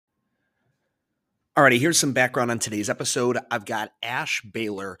Alrighty, here's some background on today's episode. I've got Ash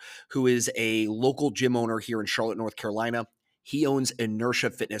Baalaer, who is a local gym owner here in Charlotte, North Carolina. He owns Inertia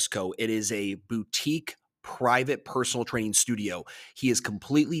Fitness Co. It is a boutique private personal training studio. He is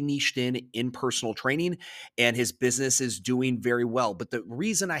completely niched in personal training, and his business is doing very well. But the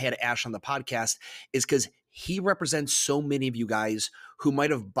reason I had Ash on the podcast is because he represents so many of you guys who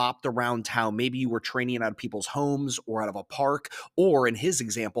might have bopped around town. Maybe you were training out of people's homes or out of a park, or in his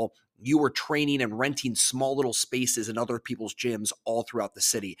example, you were training and renting small little spaces in other people's gyms all throughout the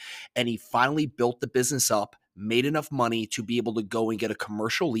city. And he finally built the business up, made enough money to be able to go and get a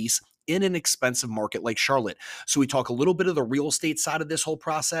commercial lease in an expensive market like Charlotte. So we talk a little bit of the real estate side of this whole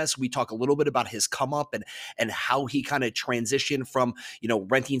process. We talk a little bit about his come up and how he kind of transitioned from,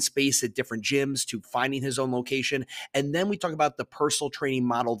 renting space at different gyms to finding his own location. And then we talk about the personal training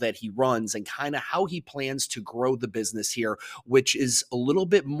model that he runs and kind of how he plans to grow the business here, which is a little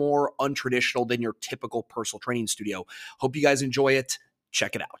bit more untraditional than your typical personal training studio. Hope you guys enjoy it.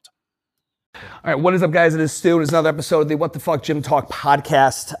 Check it out. All right, what is up, guys? It is Stu. It's another episode of the What the Fuck Gym Talk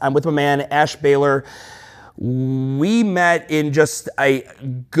podcast. I'm with my man, Ash Baalaer. We met in just I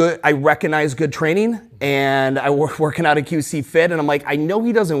recognize good training, and I was working out at QC Fit, and I'm like, I know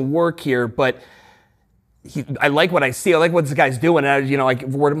he doesn't work here, but I like what I see. I like what this guy's doing. And I'm like,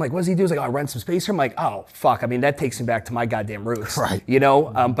 what does he do? He's like, I rent some space here. I'm like, oh, fuck. I mean, that takes me back to my goddamn roots. Right.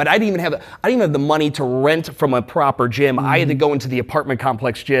 But I didn't even have the money to rent from a proper gym. I had to go into the apartment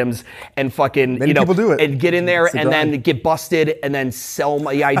complex gyms and fucking, Many people do it. and get in there and then get busted and then sell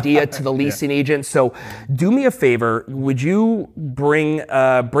my idea to the leasing agent. So do me a favor. Would you bring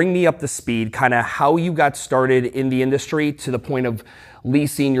me up to speed, kind of how you got started in the industry to the point of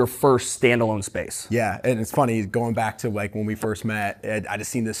leasing your first standalone space? Yeah, and it's funny, going back to like when we first met, I just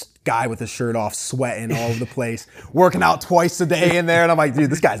seen this guy with his shirt off, sweating all over the place, working out twice a day in there, and I'm like,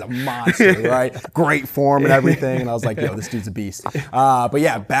 dude, this guy's a monster, right? Great form and everything, and I was like, yo, this dude's a beast. But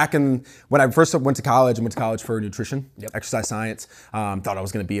yeah, back when I first went to college for nutrition, exercise science, thought I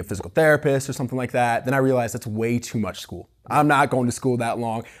was gonna be a physical therapist or something like that. Then I realized that's way too much school. I'm not going to school that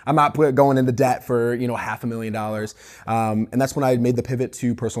long. I'm not going into debt for $500,000. And that's when I made the pivot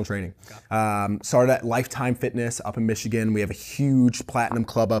to personal training. Started at Lifetime Fitness up in Michigan. We have a huge platinum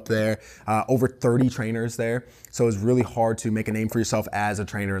club up there, over 30 trainers there. So it's really hard to make a name for yourself as a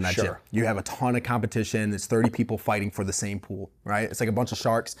trainer in that gym. You have a ton of competition. There's 30 people fighting for the same pool, right? It's like a bunch of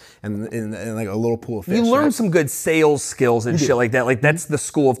sharks and like a little pool of fish. You learn some good sales skills and shit like that. Like that's the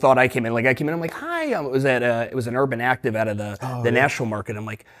school of thought I came in. Like I came in, I'm like, hi, it was an Urban Active out of the national market. I'm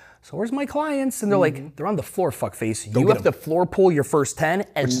like, so where's my clients? And they're like, they're on the floor, fuckface. You have to floor pull your first 10,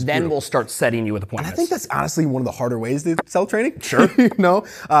 and then we'll start setting you with appointments. And I think that's honestly one of the harder ways to sell training. Sure.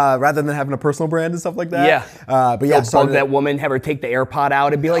 Rather than having a personal brand and stuff like that. Yeah. But yeah, bug that woman, have her take the AirPod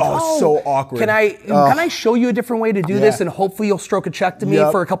out and be like, oh, so awkward. Can I show you a different way to do this, and hopefully you'll stroke a check to me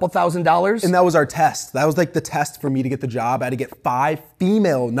for a couple $1,000s? And that was our test. That was like the test for me to get the job. I had to get 5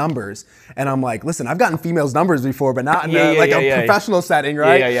 female numbers. And I'm like, listen, I've gotten females numbers before, but not in a professional setting,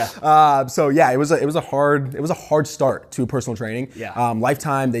 right? So yeah, it was a hard start to personal training. Yeah.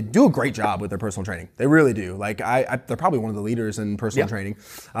 Lifetime, they do a great job with their personal training. They really do. Like they're probably one of the leaders in personal training.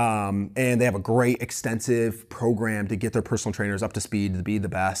 And they have a great extensive program to get their personal trainers up to speed to be the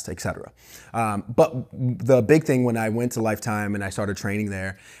best, etc. But the big thing when I went to Lifetime and I started training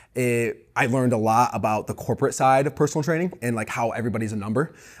there, I learned a lot about the corporate side of personal training and like how everybody's a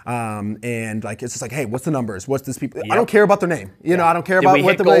number. And like, it's just like, hey, what's the numbers? What's this people? I don't care about their name. I don't care about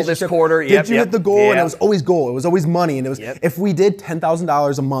what the relationship. This quarter? Did you hit the goal? And it was always goal. It was always money. And it was, if we did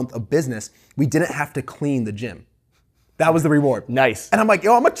 $10,000 a month of business, we didn't have to clean the gym. That was the reward. Nice. And I'm like,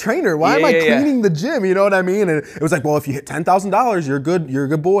 yo, I'm a trainer. Why am I cleaning the gym? You know what I mean? And it was like, well, if you hit $10,000, you're a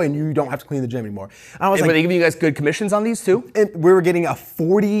good boy, and you don't have to clean the gym anymore. And I was like, were they giving you guys good commissions on these too? And we were getting a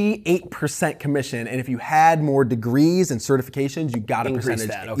 48% commission, and if you had more degrees and certifications, you got a percentage.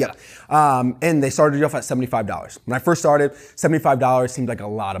 That. Okay. Yep. And they started you off at $75. When I first started, $75 seemed like a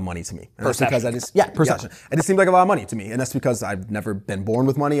lot of money to me. And per session. Per session. It just seemed like a lot of money to me, and that's because I've never been born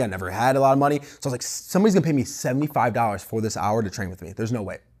with money. I never had a lot of money, so I was like, somebody's gonna pay me $75 for this hour to train with me. There's no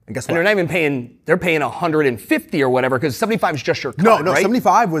way. And guess what? And they're not even paying, they're paying 150 or whatever, because 75 is just your cut, No, right?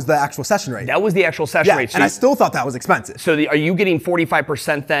 75 was the actual session rate. That was the actual session rate. So and I still thought that was expensive. So are you getting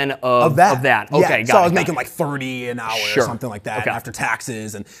 45% then of that? Okay, got it. So I was making like 30 an hour or something like that after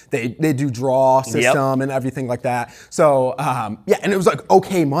taxes, and they do draw system and everything like that. So and it was like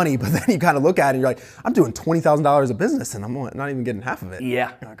okay money, but then you kind of look at it and you're like, I'm doing $20,000 of business and I'm not even getting half of it.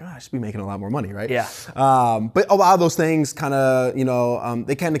 Yeah. You're like, oh, I should be making a lot more money, right? Yeah. But a lot of those things kind of,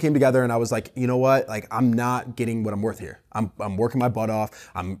 they kind of came together and I was like, you know what? Like, I'm not getting what I'm worth here. I'm working my butt off.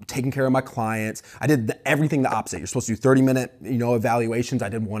 I'm taking care of my clients. I did everything the opposite. You're supposed to do 30-minute, evaluations. I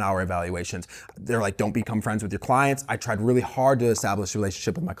did 1-hour evaluations. They're like, don't become friends with your clients. I tried really hard to establish a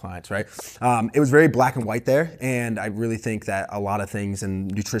relationship with my clients, right? It was very black and white there. And I really think that a lot of things in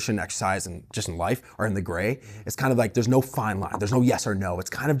nutrition, exercise, and just in life are in the gray. It's kind of like, there's no fine line. There's no yes or no. It's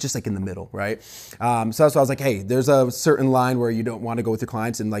kind of just like in the middle, right? So that's why I was like, hey, there's a certain line where you don't want to go with your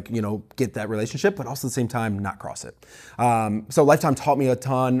clients and get that relationship, but also at the same time, not cross it. So Lifetime taught me a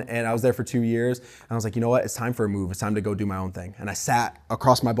ton, and I was there for 2 years. And I was like, you know what? It's time for a move. It's time to go do my own thing. And I sat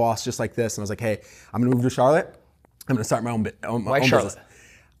across my boss just like this, and I was like, hey, I'm gonna move to Charlotte. I'm gonna start my own Why Charlotte? business.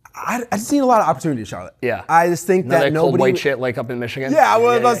 I just seen a lot of opportunity in Charlotte. Yeah. I just think None that of that cold nobody. white shit like up in Michigan. Yeah, I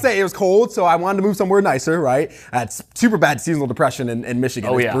was about to say it was cold, so I wanted to move somewhere nicer, right? I had super bad seasonal depression in Michigan.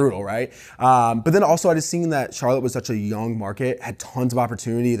 Oh, It's yeah. brutal, right? But then also I just seen that Charlotte was such a young market, had tons of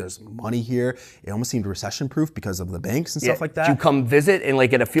opportunity. There's money here. It almost seemed recession-proof because of the banks and stuff like that. Did you come visit and like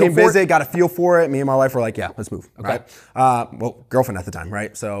get a feel Came for visit, it? got a feel for it. Me and my wife were like, yeah, let's move. Okay. Right? Well, girlfriend at the time,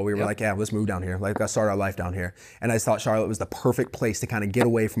 right? So we were like, yeah, let's move down here. Like, let's start our life down here. And I just thought Charlotte was the perfect place to kind of get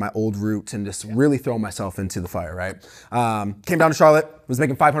away from my old roots and just really throw myself into the fire, right? Came down to Charlotte, was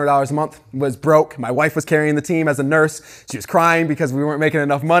making $500 a month, was broke. My wife was carrying the team as a nurse. She was crying because we weren't making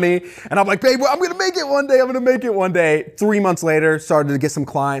enough money. And I'm like, babe, I'm gonna make it one day. I'm gonna make it one day. 3 months later, started to get some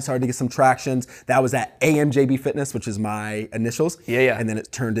clients, started to get some tractions. That was at AMJB Fitness, which is my initials. Yeah. And then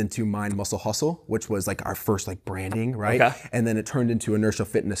it turned into Mind Muscle Hustle, which was like our first like branding, right? Okay. And then it turned into Inertia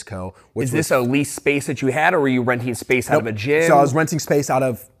Fitness Co. Which Is this a lease space that you had, or were you renting space out of a gym? So I was renting space out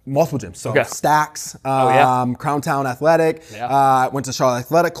of multiple gyms. So Okay. Stacks, yeah. Crown Town Athletic, Yeah. went to Charlotte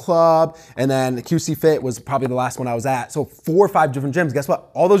Athletic Club, and then QC Fit was probably the last one I was at. So 4 or 5 different gyms. Guess what?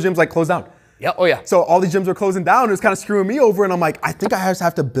 All those gyms like closed down. Yeah. Oh yeah. So all these gyms were closing down. It was kind of screwing me over. And I'm like, I think I just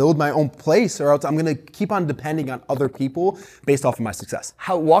have to build my own place, or else I'm going to keep on depending on other people based off of my success.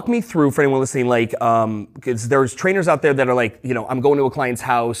 Walk me through, for anyone listening, like, because there's trainers out there that are like, I'm going to a client's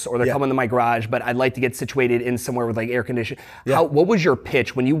house, or they're Yeah. coming to my garage, but I'd like to get situated in somewhere with like air conditioning. Yeah. What was your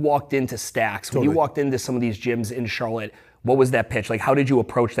pitch when you walked into Stacks, when you Totally. walked into some of these gyms in Charlotte? What was that pitch? Like, how did you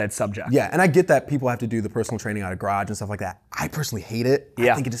approach that subject? Yeah, and I get that people have to do the personal training out of garage and stuff like that. I personally hate it.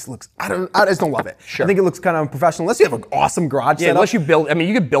 Yeah. I think it just looks, I just don't love it. Sure. I think it looks kind of unprofessional, unless you have an awesome garage Yeah, setup. unless you build,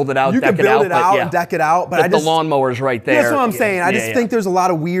 you could build it out, You deck can build it out, and deck it out, but the I just, lawnmower's right there. that's what I'm saying. I just think there's a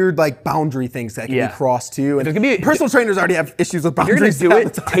lot of weird like boundary things that can Yeah. be crossed too. And There's gonna be- personal trainers already have issues with If you're boundaries. gonna do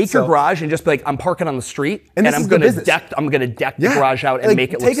half the it, time, take your so- garage and just be like, I'm parking on the street, and this I'm is the gonna business. deck the garage out and Like,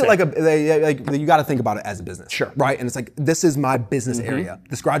 make it look take it sick. like you got to think about it as a business, Sure. right? And it's like, this is my business area.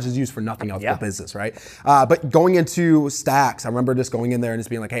 This garage is used for nothing else Yeah. but business, right? But going into Stacks, I remember just going in there and just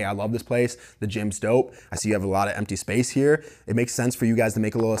being like, hey, I love this place. The gym's dope. I see you have a lot of empty space here. It makes sense for you guys to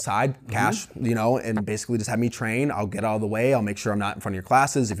make a little aside cash, and basically just have me train. I'll get out of the way. I'll make sure I'm not in front of your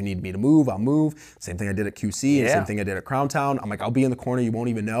classes. If you need me to move, I'll move. Same thing I did at QC, and Yeah. same thing I did at Crown Town. I'm like, I'll be in the corner. You won't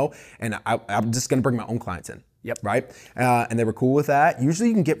even know. And I'm just gonna bring my own clients in. Yep. Right? And they were cool with that. Usually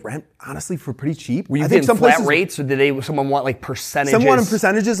you can get rent, honestly, for pretty cheap. Were you I think getting flat rates, or did someone want like percentages? Someone in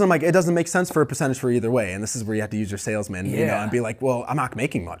percentages, and I'm like, it doesn't make sense for a percentage for either way. And this is where you have to use your salesman, Yeah. and be like, well, I'm not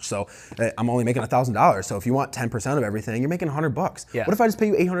making much, so I'm only making $1,000. So if you want 10% of everything, you're making $100. Yeah. What if I just pay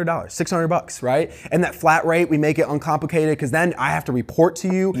you $800, $600, right? And that flat rate, we make it uncomplicated, because then I have to report to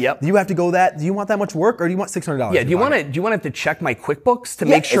you. Yep. Do you have to go that? Do you want that much work, or do you want $600? Yeah, do you want to have to check my QuickBooks to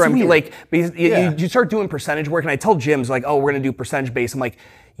Yeah, make sure it's I'm weird. like, because Yeah. you start doing percentage work, and I tell gyms like, oh, we're gonna do percentage based. I'm like,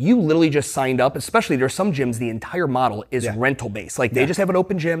 you literally just signed up. Especially there's some gyms, the entire model is rental based. Like they just have an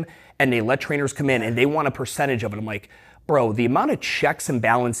open gym and they let trainers come in and they want a percentage of it. I'm like, bro, the amount of checks and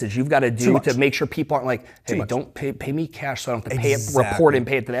balances you've got to do to make sure people aren't like, hey, don't pay me cash so I don't have to pay it, report and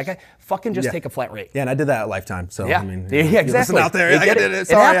pay it to that guy. Fucking just take a flat rate. Yeah, and I did that at Lifetime. So Yeah. I mean, Yeah, you exactly. listen out there, They I get did it. it. It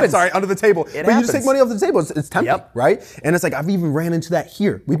Sorry, happens. sorry, under the table. But you just take happens. money off the table. It's tempting, Yep. right? And it's like I've even ran into that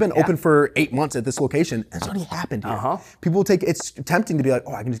here. We've been open for 8 months at this location, and it's already happened here. People take it's tempting to be like,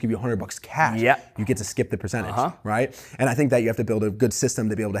 oh, I can just give you $100 cash. Yeah. You get to skip the percentage, right? And I think that you have to build a good system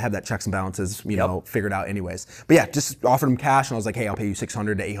to be able to have that checks and balances, figured out anyways. But yeah, just offered them cash, and I was like, hey, I'll pay you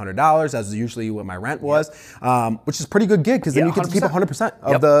 $600 to $800. That's usually what my rent was, which is a pretty good gig, because then you get to keep 100%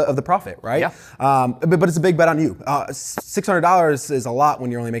 of the profit, right? Yeah. But it's a big bet on you. $600 is a lot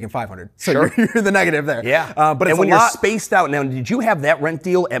when you're only making $500. So you're in the negative there. Yeah. But it's and when a you're lot. spaced out, now, did you have that rent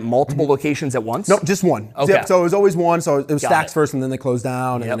deal at multiple locations at once? No, just one. Okay. So it was always one. So it was Got Stacks it. first, and then they closed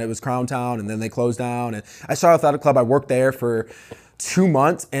down, and then it was Crown Town, and then they closed down. And I started Athletic Club. I worked there for 2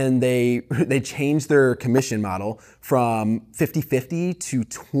 months, and they changed their commission model from 50-50 to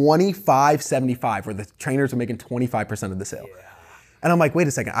 25-75, where the trainers are making 25% of the sale. And I'm like, wait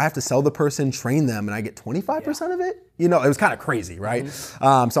a second, I have to sell the person, train them, and I get 25% of it? You know, it was kind of crazy, right? So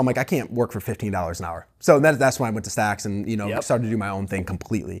I'm like, I can't work for $15 an hour. So that's when I went to Stacks and, you know, started to do my own thing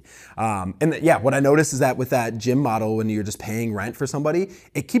completely. What I noticed is that with that gym model, when you're just paying rent for somebody,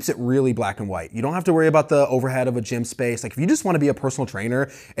 it keeps it really black and white. You don't have to worry about the overhead of a gym space. Like if you just want to be a personal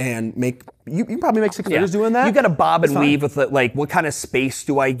trainer and you can probably make 6 figures doing that. You got to bob and weave with like, what kind of space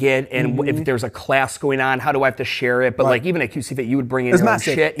do I get? And if there's a class going on, how do I have to share it? But like even at QC Fit, you would bring in your own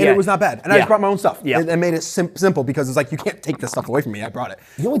shit. And it was not bad. And I just brought my own stuff. And made it simple because it's like, you can't take this stuff away from me. I brought it.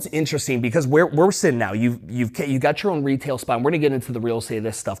 You know what's interesting? Because we're sitting now, you got your own retail spot. And we're going to get into the real estate of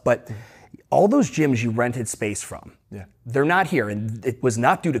this stuff. But all those gyms you rented space from, they're not here. And it was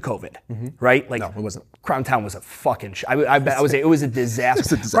not due to COVID, right? Like, no, it wasn't. Crown Town was a fucking it was a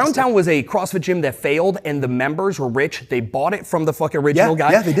disaster. Crown Town was a CrossFit gym that failed, and the members were rich. They bought it from the fucking original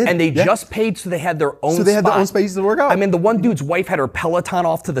guy. Yeah, they did. And they just paid so they had their own So they had their spot. own space to work out. I mean, the one dude's wife had her Peloton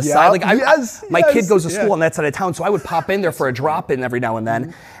off to the side. Like, my kid goes to school on that side of town, so I would pop in there for a drop-in every now and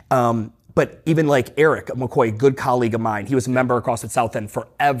then. But even like Eric McCoy, good colleague of mine, he was a member across at South End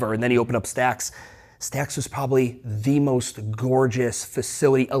forever, and then he opened up Stacks. Stacks was probably the most gorgeous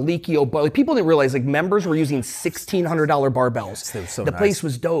facility. Alikio, but like, people didn't realize like members were using $1,600 barbells. They were so the place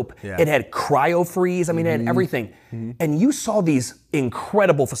was dope. It had cryo freeze. I mean, it had everything. And you saw these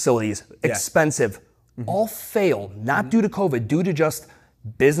incredible facilities, expensive, all fail, not due to COVID, due to just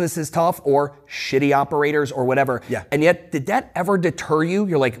business is tough or shitty operators or whatever. And yet, did that ever deter you?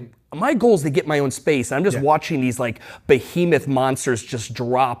 You're like, my goal is to get my own space. And I'm just watching these like behemoth monsters just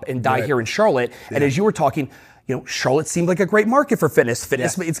drop and die here in Charlotte. And as you were talking, you know, Charlotte seemed like a great market for fitness.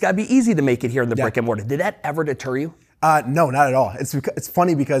 It's got to be easy to make it here in the brick and mortar. Did that ever deter you? No, not at all. It's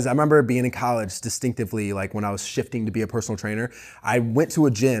funny because I remember being in college distinctively, like when I was shifting to be a personal trainer, I went to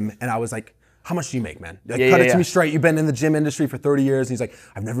a gym and I was like, how much do you make, man? Like, cut it to me straight. You've been in the gym industry for 30 years. And he's like,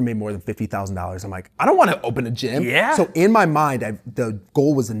 I've never made more than $50,000. I'm like, I don't want to open a gym. So in my mind, the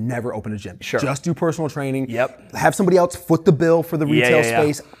goal was to never open a gym. Just do personal training. Have somebody else foot the bill for the retail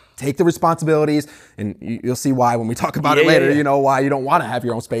space. Take the responsibilities, and you'll see why when we talk about it later, you know, why you don't want to have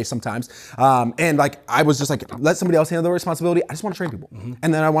your own space sometimes. And like, I was just like, let somebody else handle the responsibility. I just want to train people.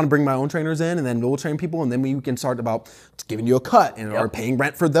 And then I want to bring my own trainers in, and then we'll train people, and then we can start about giving you a cut and or paying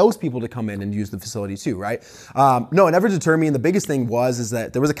rent for those people to come in and use the facility too, right? No, it never deterred me. And the biggest thing is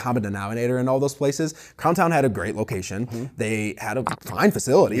that there was a common denominator in all those places. Crown Town had a great location. They had a fine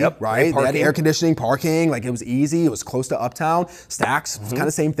facility, right? They had air conditioning, parking, like it was easy. It was close to Uptown. Stacks, kind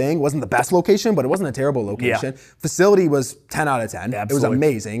of same thing. Wasn't the best location, but it wasn't a terrible location. Facility was 10 out of 10. It was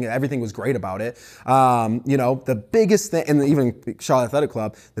amazing. Everything was great about it. You know, the biggest thing, and even Charlotte Athletic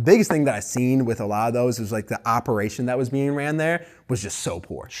Club, the biggest thing that I seen with a lot of those was like the operation that was being ran there was just so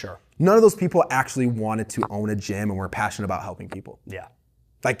poor. None of those people actually wanted to own a gym and were passionate about helping people.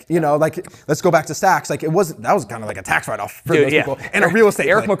 Like, you know, like, let's go back to Stacks. Like, that was kind of like a tax write-off for those people. And a real estate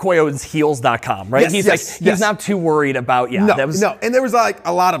Eric McCoy owns heels.com, right? He's not too worried about, No, and there was like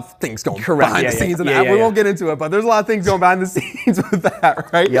a lot of things going behind the scenes in that. We won't get into it, but there's a lot of things going behind the scenes with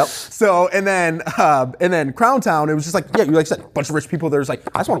that, right? So, and then Crown Town, it was just like, you like said, a bunch of rich people. There's like,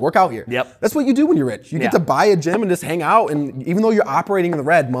 I just want to work out here. That's what you do when you're rich. You get to buy a gym and just hang out. And even though you're operating in the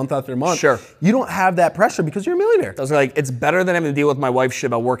red month after month, you don't have that pressure because you're a millionaire. I was like, it's better than having to deal with my wife's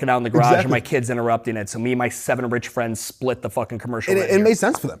shit about working out in the garage and my kids interrupting it. So me and my 7 rich friends split the fucking commercial. And it made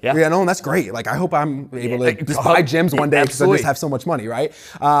sense for them. And that's great. Like, I hope I'm able to just buy gyms one day because I just have so much money, right?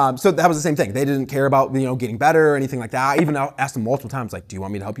 So that was the same thing. They didn't care about, you know, getting better or anything like that. I even asked them multiple times, like, do you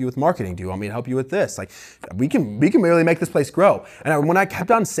want me to help you with marketing? Do you want me to help you with this? Like, we can really make this place grow. And when I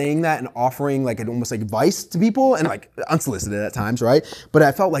kept on saying that and offering like almost like advice to people and like unsolicited at times, right? But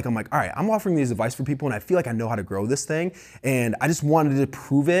I felt like, I'm like, all right, I'm offering these advice for people and I feel like I know how to grow this thing. And I just wanted to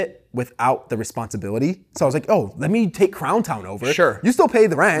prove it without the responsibility. So I was like, oh, let me take Crown Town over. You still pay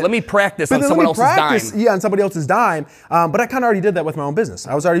the rent. Let me practice on someone else's dime. Yeah, on somebody else's dime. But I kind of already did that with my own business.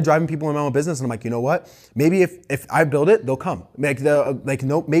 I was already driving people in my own business, and I'm like, you know what? Maybe if I build it, they'll come.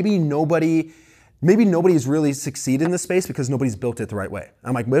 Maybe nobody's really succeeded in this space because nobody's built it the right way.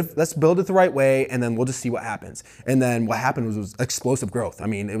 I'm like, let's build it the right way, and then we'll just see what happens. And then what happened was explosive growth. I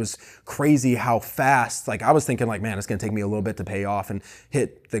mean, it was crazy how fast. Like, I was thinking, like, man, it's gonna take me a little bit to pay off and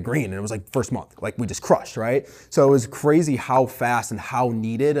hit the green. And it was like first month, like we just crushed, right? So it was crazy how fast and how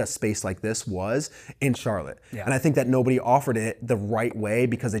needed a space like this was in Charlotte. And I think that nobody offered it the right way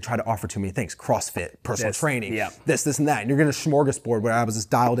because they try to offer too many things: CrossFit, personal training, this, and that. And you're gonna smorgasbord where I was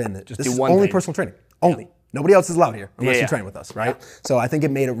just dialed in. Just this do one only thing. Personal training. Only. Nobody else is allowed here unless Yeah, you yeah. train with us, right? So I think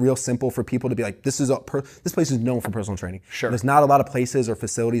it made it real simple for people to be like, this place is known for personal training. Sure. There's not a lot of places or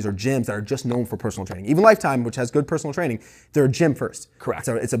facilities or gyms that are just known for personal training. Even Lifetime, which has good personal training, they're a gym first. Correct.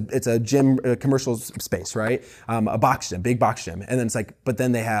 It's a gym commercial space, right? A box gym, big box gym, and then it's like, but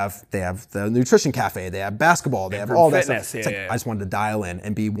then they have the nutrition cafe, they have basketball, they have all that fitness, stuff. It's like I just wanted to dial in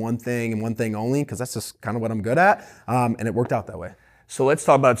and be one thing and one thing only because that's just kind of what I'm good at, and it worked out that way. So let's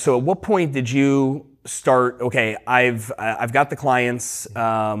talk about, so at what point did you start, okay, I've got the clients,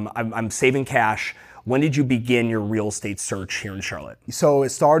 I'm saving cash. When did you begin your real estate search here in Charlotte? So it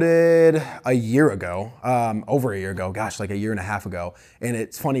started a year ago, over a year ago, gosh, like a year and a half ago. And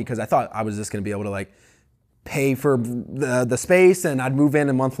it's funny because I thought I was just gonna be able to like pay for the space and I'd move in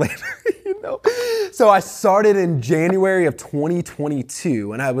a month later, you know? So I started in January of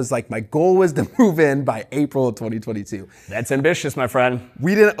 2022 and I was like, my goal was to move in by April of 2022. That's ambitious, my friend.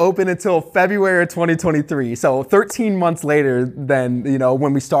 We didn't open until February of 2023. So 13 months later than, you know,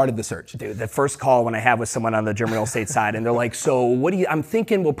 when we started the search. Dude, the first call when I have with someone on the gym real estate side and they're like, so what do you, I'm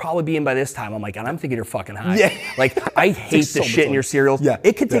thinking we'll probably be in by this time. I'm like, and I'm thinking you're fucking high. Yeah. Like I hate the shit in your cereals. Yeah.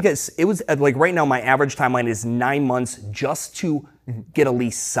 It could take us, it was like right now my average timeline is 9 months just to get a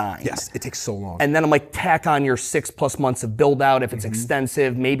lease signed. Yes, it takes so long. And then I'm like, tack on your 6+ months of build out if it's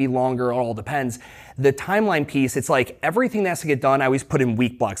extensive, maybe longer, it all depends. The timeline piece, it's like everything that has to get done, I always put in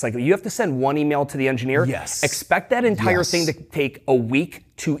week blocks. Like you have to send one email to the engineer. Yes. Expect that entire Yes. thing to take a week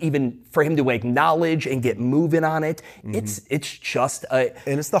to even, for him to acknowledge and get moving on it. It's just And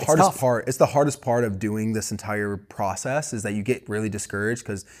it's the hardest tough. part. It's the hardest part of doing this entire process is that you get really discouraged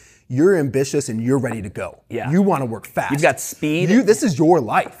because you're ambitious and you're ready to go. Yeah. You want to work fast. You've got speed. This is your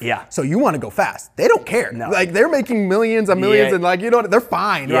life. Yeah. So you want to go fast. They don't care. No. Like they're making millions and millions Yeah. and like, you know, they're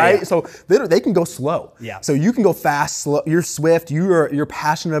fine, Yeah, right? yeah. So they can go slow. Yeah. So you can go fast, slow. You're swift. You're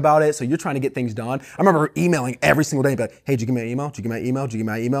passionate about it. So you're trying to get things done. I remember emailing every single day and be like, hey, did you give me an email? Did you give me an email? Did you give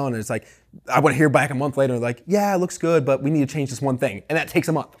me an email? And it's like, I would hear back a month later, like, yeah, it looks good, but we need to change this one thing. And that takes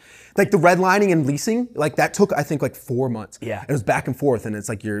a month. Like the redlining and leasing, like that took, I think, like 4 months. Yeah. It was back and forth, and it's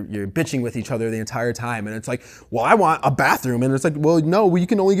like you're bitching with each other the entire time. And it's like, well, I want a bathroom. And it's like, well, no, we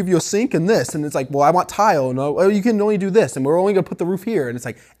can only give you a sink and this. And it's like, well, I want tile. No, well, you can only do this. And we're only gonna put the roof here. And it's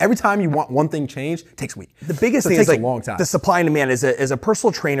like, every time you want one thing changed, it takes a week. The biggest So thing it is takes like a long time. the supply and demand. As a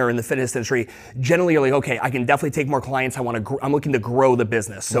personal trainer in the fitness industry, generally you're like, okay, I can definitely take more clients. I'm looking to grow the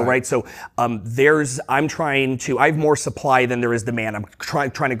business. So right. So I have more supply than there is demand. I'm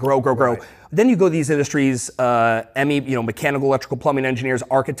trying to grow. Right. Then you go to these industries, mechanical, electrical, plumbing engineers,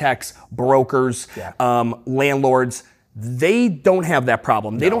 architects, brokers, landlords. They don't have that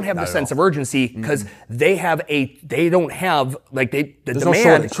problem. They don't have the sense of urgency because they don't have the There's no demand.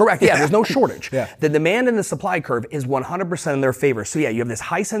 shortage. Correct. Yeah, there's no shortage. Yeah. The demand and the supply curve is 100% in their favor. So yeah, you have this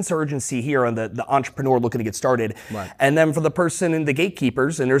high sense of urgency here on the entrepreneur looking to get started. Right. And then for the person in the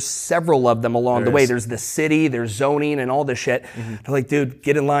gatekeepers, and there's several of them along the way, is. there's the city, there's zoning and all this shit. They're like, dude,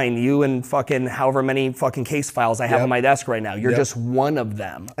 get in line. You and fucking however many fucking case files I have on my desk right now. You're just one of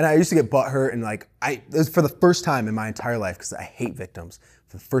them. And I used to get butthurt and like, it was for the first time in my entire life, because I hate victims.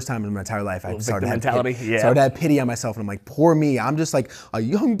 For the first time in my entire life, I started to mentality? Yeah. started to have pity on myself. And I'm like, poor me. I'm just like a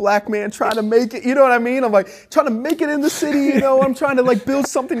young black man trying to make it. You know what I mean? I'm like trying to make it in the city. You know, I'm trying to like build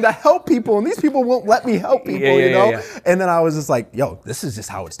something to help people. And these people won't let me help people, you know? Yeah. And then I was just like, yo, this is just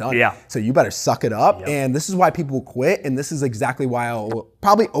how it's done. Yeah. So you better suck it up. And this is why people will quit. And this is exactly why I'll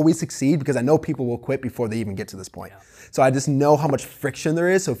probably always succeed, because I know people will quit before they even get to this point. So I just know how much friction there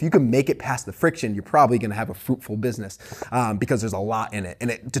is. So if you can make it past the friction, you're probably going to have a fruitful business, because there's a lot in it, and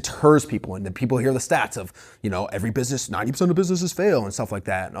it deters people. And then people hear the stats of, you know, every business, 90% of businesses fail and stuff like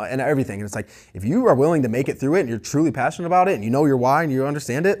that, and everything. And it's like, if you are willing to make it through it and you're truly passionate about it and you know your why and you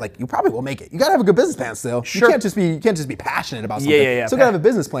understand it, like you probably will make it. You got to have a good business plan still. Sure. You can't just be passionate about something. Yeah. So you got to have a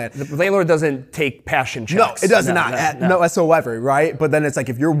business plan. The landlord doesn't take passion No, checks. it does not. No. Whatsoever, right? But then it's like,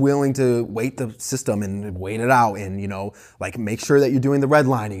 if you're willing to wait the system and wait it out and, you know, like make sure that you're doing the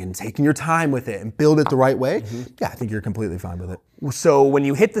redlining and taking your time with it and build it the right way, yeah, I think you're completely fine with it. So when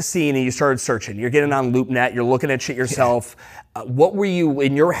you hit the scene and you started searching, you're getting on LoopNet, you're looking at shit yourself. What were you,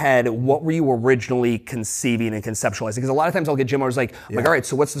 in your head, what were you originally conceiving and conceptualizing? Because a lot of times I'll get gym owners like, all right,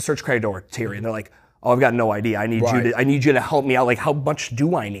 so what's the search criteria? And they're like, oh, I've got no idea. I need you to help me out. Like, how much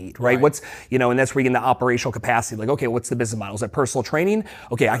do I need, right? What's, and that's where you get into operational capacity. Like, okay, what's the business model? Is it personal training?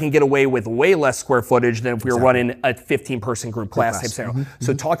 Okay, I can get away with way less square footage than if we were running a 15-person group class type scenario.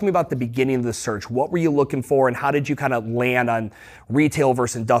 So talk to me about the beginning of the search. What were you looking for, and how did you kind of land on retail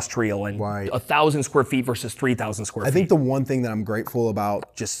versus industrial and 1,000 square feet versus 3,000 square feet? I think the one thing that I'm grateful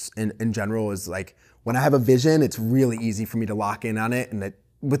about just in general is like, when I have a vision, it's really easy for me to lock in on it, and that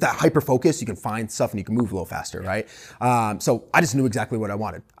with that hyper focus, you can find stuff and you can move a little faster, right? So I just knew exactly what I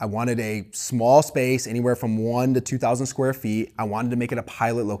wanted. I wanted a small space, anywhere from 1 to 2,000 square feet. I wanted to make it a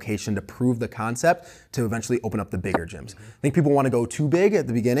pilot location to prove the concept to eventually open up the bigger gyms. I think people want to go too big at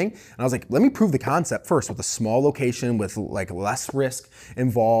the beginning. And I was like, let me prove the concept first with a small location with like less risk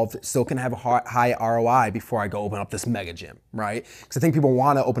involved, still can have a high ROI before I go open up this mega gym, right? Because I think people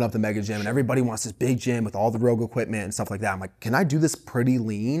want to open up the mega gym and everybody wants this big gym with all the Rogue equipment and stuff like that. I'm like, can I do this pretty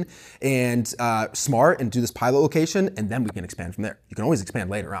lean and smart and do this pilot location, and then we can expand from there. You can always expand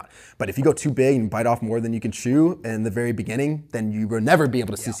later on. But if you go too big and bite off more than you can chew in the very beginning, then you will never be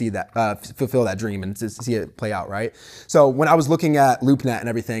able to see that, fulfill that dream and to see it play out, right? So when I was looking at LoopNet and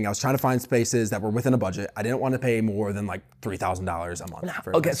everything, I was trying to find spaces that were within a budget. I didn't want to pay more than like $3,000 a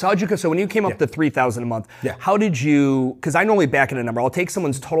month. Okay, so when you came up to $3,000 a month, Yeah. how did you, because I normally back in a number, I'll take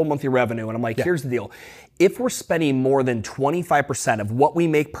someone's total monthly revenue and I'm like, here's the deal. If we're spending more than 25% of what we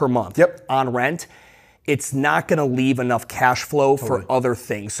make per month on rent, it's not going to leave enough cash flow for other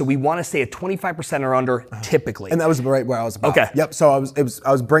things. So we want to stay at 25% or under typically. And that was right where I was about. Okay. Yep. So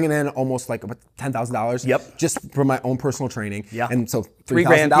I was bringing in almost like $10,000. Yep. Just for my own personal training. Yeah. And so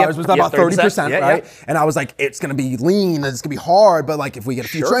 $3,000 $3,000 was about 30%, right? Yep. And I was like, it's going to be lean and it's going to be hard, but like if we get a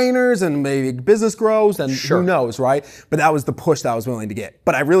few trainers and maybe business grows, then who knows, right? But that was the push that I was willing to get.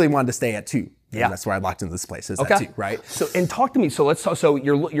 But I really wanted to stay at 2. Yeah, and that's why I locked into this place. Is that too, right? So and talk to me. So let's talk. So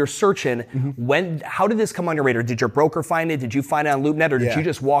you're searching. How did this come on your radar? Did your broker find it? Did you find it on LoopNet, or did you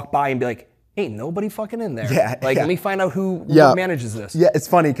just walk by and be like, ain't nobody fucking in there? Yeah. Let me find out who manages this. Yeah, it's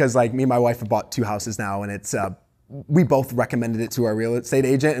funny because like me and my wife have bought 2 houses now, and it's we both recommended it to our real estate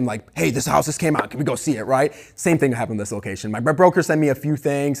agent and like, hey, this house just came out. Can we go see it, right? Same thing happened with this location. My broker sent me a few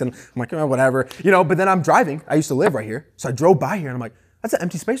things, and I'm like, oh, whatever, But then I'm driving. I used to live right here, so I drove by here, and I'm like, that's an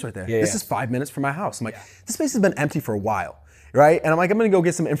empty space right there. This is 5 minutes from my house. I'm like, this space has been empty for a while, right? And I'm like, I'm gonna go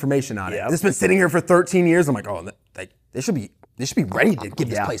get some information on it. It's been sitting here for 13 years. I'm like, oh, they should be ready to give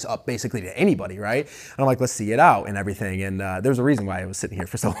this place up basically to anybody, right? And I'm like, let's see it out and everything. And there's a reason why I was sitting here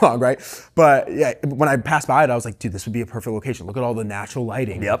for so long, right? But yeah, when I passed by it, I was like, dude, this would be a perfect location. Look at all the natural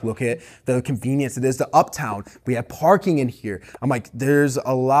lighting. Look at the convenience it is to uptown. We have parking in here. I'm like, there's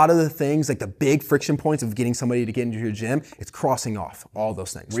a lot of the things, like the big friction points of getting somebody to get into your gym, it's crossing off all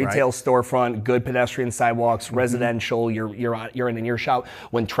those things, Retail storefront, good pedestrian sidewalks, residential, you're in an earshot.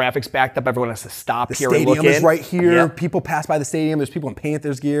 When traffic's backed up, everyone has to stop here and look in. The stadium is right here. People pass by the stadium. There's people in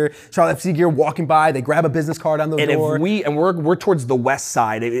Panthers gear, Charlotte FC gear walking by. They grab a business card on the door. We're towards the west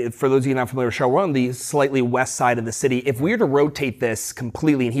side. For those of you not familiar with Charlotte, we're on the slightly west side of the city. If we were to rotate this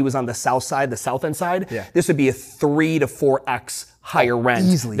completely and he was on the south side, the south end side, this would be a 3 to 4x higher rent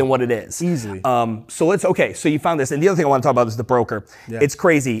than what it is. Easily. So you found this. And the other thing I want to talk about is the broker. It's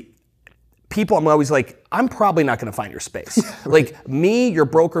crazy. People, I'm always like, I'm probably not going to find your space. Like me, your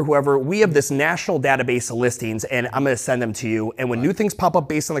broker, whoever, we have this national database of listings and I'm going to send them to you. And when new things pop up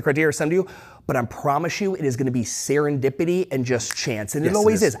based on the criteria, send to you. But I promise you, it is going to be serendipity and just chance. And it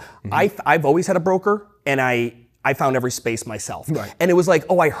always is. I've always had a broker and I found every space myself. And it was like,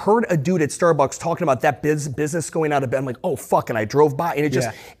 oh, I heard a dude at Starbucks talking about that business going out of bed. I'm like, oh, fuck. And I drove by and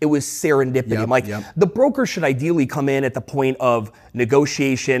it was serendipity. I'm like, the broker should ideally come in at the point of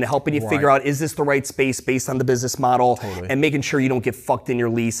negotiation, helping you figure out, is this the right space based on the business model and making sure you don't get fucked in your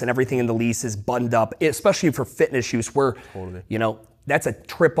lease and everything in the lease is buttoned up, especially for fitness use where, that's a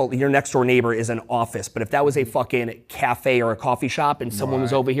triple, your next door neighbor is an office. But if that was a fucking cafe or a coffee shop and someone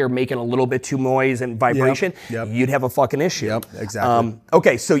was over here making a little bit too noise and vibration, you'd have a fucking issue. Exactly.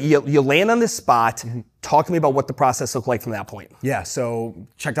 Okay, so you land on this spot. Talk to me about what the process looked like from that point. Yeah, so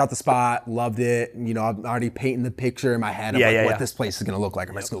checked out the spot, loved it. I'm already painting the picture in my head of what this place is gonna look like.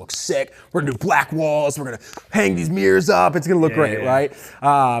 It's gonna look sick. We're gonna do black walls. We're gonna hang these mirrors up. It's gonna look great, right? And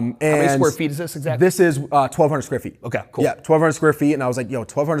how many square feet is this exactly? This is 1,200 square feet. Okay, cool. Yeah, 1,200 square feet. And I was like,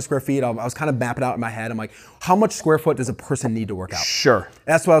 1,200 square feet. I was kind of mapping out in my head. I'm like, how much square foot does a person need to work out? Sure.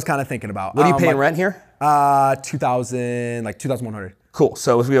 That's what I was kind of thinking about. What are you paying rent here? 2,100. Cool.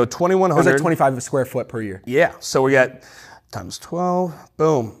 So if we go 2,100. It was like 25 square foot per year. Yeah. So we got times 12.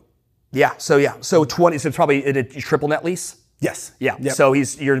 Boom. Yeah. So 20. So it's probably a triple net lease. Yes. Yeah. Yep. So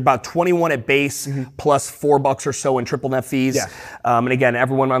you're about 21 at base plus $4 or so in triple net fees. Yeah. And again,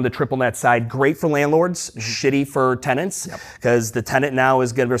 everyone on the triple net side, great for landlords, shitty for tenants, because the tenant now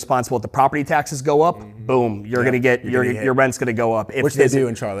is going to be responsible if the property taxes go up. Boom, you're going to get your rent's going to go up. Which they do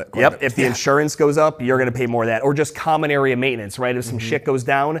in Charlotte. If the insurance goes up, you're going to pay more of that, or just common area maintenance, right? If some shit goes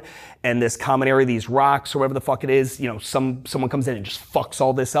down and this common area, these rocks or whatever the fuck it is, someone comes in and just fucks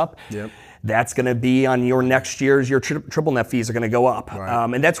all this up. that's going to be on your next year's, your triple net fees are going to go up.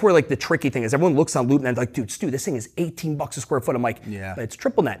 And that's where like the tricky thing is. Everyone looks on LoopNet and like, dude, Stu, this thing is $18 a square foot. I'm like, but it's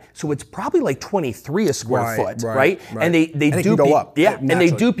triple net. So it's probably like 23 a square foot, right? And they dupe go you, up. and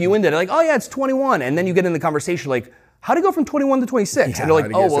they dupe you into it. They're like, oh yeah, it's 21. And then you get in the conversation like, how to go from 21 to 26? And they're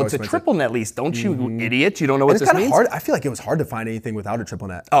like, oh, well, it's a triple net lease. Don't you idiots? You don't know what this means? Hard. I feel like it was hard to find anything without a triple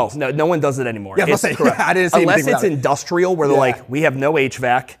net. Oh, no one does it anymore. Yeah, it's correct. I didn't see unless anything it's industrial where they're like, we have no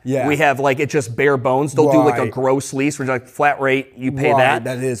HVAC. We have like, it's just bare bones. They'll do like a gross lease where you're like, flat rate, you pay that.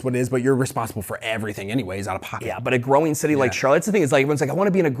 That is what it is, but you're responsible for everything anyways out of pocket. Yeah, but a growing city like Charlotte, that's the thing is like, everyone's like, I want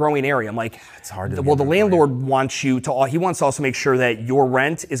to be in a growing area. I'm like, it's hard to well, the landlord wants you to, he wants to also make sure that your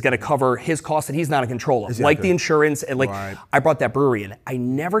rent is going to cover his costs that he's not in control of. Like the insurance and like, I brought that brewery in. I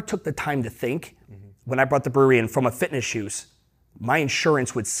never took the time to think when I brought the brewery in from a fitness shoes, my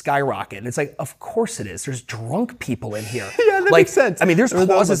insurance would skyrocket. And it's like, of course it is. There's drunk people in here. That makes sense. I mean, there's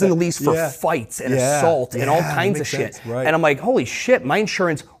clauses in the lease for fights and assault and all kinds of shit. Right. And I'm like, holy shit, my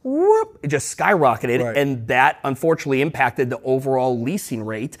insurance, it just skyrocketed. And that unfortunately impacted the overall leasing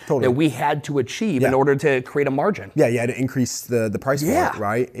rate that we had to achieve in order to create a margin. Yeah, you had to increase the price for it,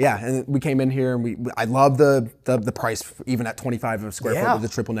 right? Yeah, and we came in here and I love the price even at 25 a square foot with the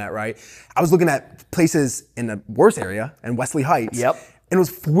triple net, right? I was looking at places in the worst area in Wesley Heights. And it was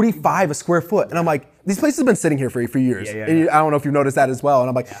 45 a square foot. And I'm like, these places have been sitting here for years. And I don't know if you've noticed that as well. And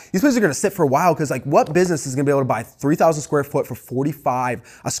I'm like, these places are gonna sit for a while because like what business is gonna be able to buy 3,000 square foot for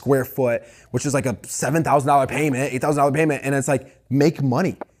 45 a square foot, which is like a $7,000 payment, $8,000 payment, and it's like, make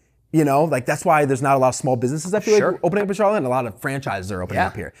money. You know, like that's why there's not a lot of small businesses I feel like opening up in Charlotte, and a lot of franchises are opening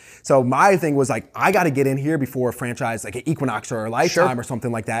up here. So my thing was like, I got to get in here before a franchise like an Equinox or a Lifetime or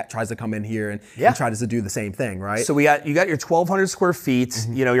something like that tries to come in here and tries to do the same thing, right? So you got your 1,200 square feet.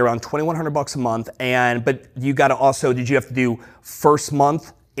 You know, you're around $2,100 a month, but you got to also, did you have to do first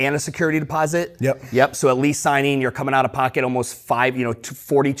month and a security deposit? Yep. So at lease signing, you're coming out of pocket almost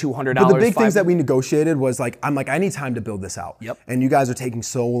 $4,200. But the big things that we negotiated was like, I'm like, I need time to build this out. And you guys are taking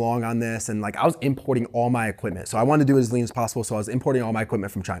so long on this. And like, I was importing all my equipment. So I wanted to do it as lean as possible. So I was importing all my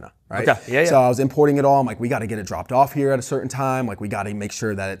equipment from China, right? So I was importing it all. I'm like, we got to get it dropped off here at a certain time. Like we got to make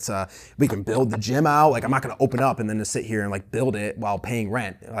sure that it's, we can build the gym out. Like I'm not going to open up and then just sit here and like build it while paying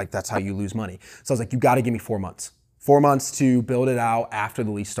rent. Like that's how you lose money. So I was like, you got to give me 4 months. 4 months to build it out after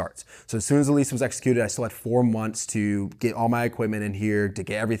the lease starts. So as soon as the lease was executed, I still had 4 months to get all my equipment in here, to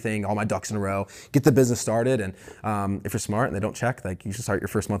get everything, all my ducks in a row, get the business started. And if you're smart and they don't check, like you should start your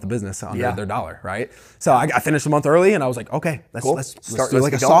first month of business under their dollar, right? So I finished a month early and I was like, okay, let's do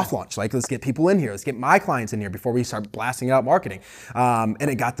like a soft launch. Like let's get people in here. Let's get my clients in here before we start blasting out marketing. And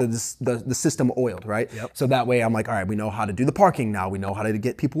it got the system oiled, right? So that way I'm like, all right, we know how to do the parking now. We know how to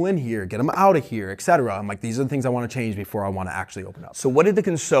get people in here, get them out of here, et cetera. I'm like, these are the things I want to change before I want to actually open up. So what did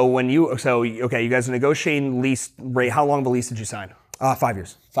you guys are negotiating lease rate. How long of a lease did you sign? 5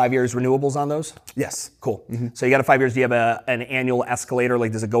 years. 5 years renewables on those? Yes. Cool. So you got a 5 years. Do you have an annual escalator?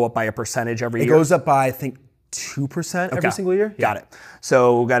 Like does it go up by a percentage every year? It goes up by, I think, 2% every single year. Got it.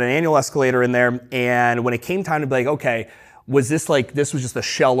 So got an annual escalator in there. And when it came time to be like, okay, was this was just a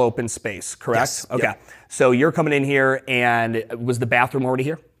shell open space, correct? Yes. Okay. So you're coming in here and was the bathroom already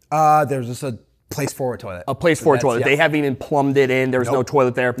here? There's just a place for a toilet. A place for a toilet. They haven't even plumbed it in. There was no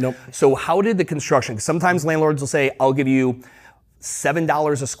toilet there. So how did the construction, sometimes landlords will say, I'll give you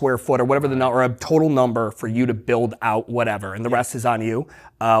 $7 a square foot or whatever or a total number for you to build out whatever, and the rest is on you.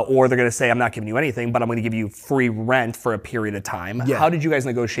 Or they're going to say, I'm not giving you anything, but I'm going to give you free rent for a period of time. How did you guys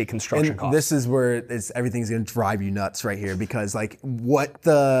negotiate construction costs? This is where everything's going to drive you nuts right here, because like what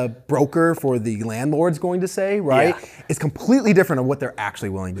the broker for the landlord's going to say, right, is completely different of what they're actually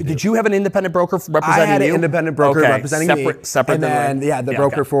willing to do. Did you have an independent broker representing you? I had an independent broker representing me. Separate and then, the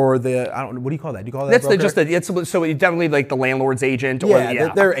broker for the, I don't know, what do you call that? Do you call that broker? So definitely like the landlord's agent.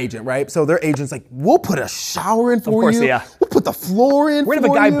 Their agent, right? So their agent's like, we'll put a shower in for you. We'll put the floor in for you. We're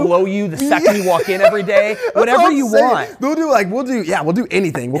going to have a guy blow you the second you walk in every day. Whatever you want. We'll do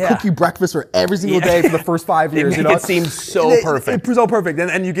anything. We'll cook you breakfast for every single day for the first 5 years. It seems so perfect. It's so perfect.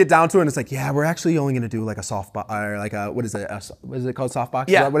 And you get down to it and it's like, we're actually only going to do like a soft box, or like a, what is it called, soft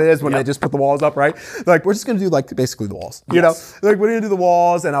box? Yeah. Is that what it is when they just put the walls up, right? They're like, we're just going to do like basically the walls, you know? They're like, we're going to do the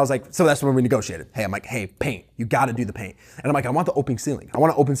walls. And I was like, so that's when we negotiated. Hey, I'm like, hey, paint. You got to do the paint. And I'm like, I want the open ceiling. I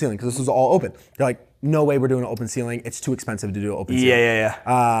want an open ceiling because this was all open. They're like, no way we're doing an open ceiling. It's too expensive to do an open ceiling.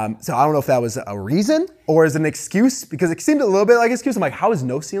 So I don't know if that was a reason or is an excuse, because it seemed a little bit like an excuse. I'm like, how is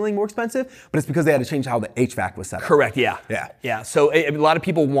no ceiling more expensive? But it's because they had to change how the HVAC was set up. Correct, yeah. So a lot of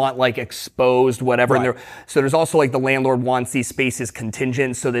people want like exposed whatever. And so there's also like the landlord wants these spaces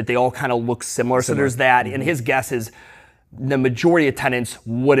contingent so that they all kind of look similar. So there's that. And his guess is, the majority of tenants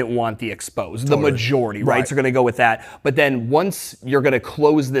wouldn't want the exposed. The majority, right? So they're going to go with that. But then once you're going to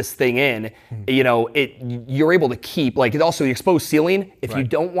close this thing in, you know, you're able to keep, like, it also the exposed ceiling. If you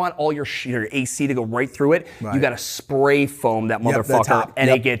don't want all your AC to go right through it, you got to spray foam that motherfucker, and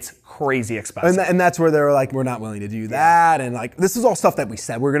it gets crazy expensive. And that's where they're like, we're not willing to do that. And like, this is all stuff that we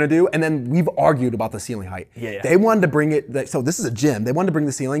said we're going to do. And then we've argued about the ceiling height. They wanted to bring it, so this is a gym. They wanted to bring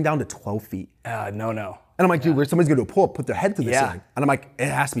the ceiling down to 12 feet. No. And I'm like, dude, somebody's gonna do a pull-up, put their head through the ceiling. And I'm like, it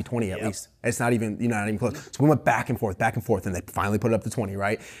has to be 20 at least. It's not even, not even close. So we went back and forth, and they finally put it up to 20,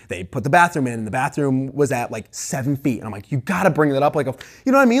 right? They put the bathroom in, and the bathroom was at like 7 feet. And I'm like, you gotta bring that up like a,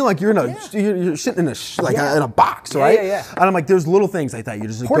 you know what I mean? Like you're you're sitting in a box, right? And I'm like, there's little things like that. You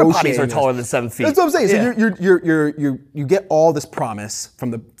just porta potties are taller than 7 feet. That's what I'm saying. So you get all this promise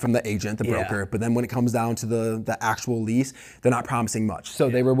from the agent, the broker, but then when it comes down to the actual lease, they're not promising much. So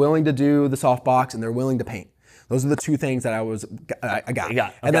they were willing to do the soft box, and they're willing to paint. Those are the two things that I got.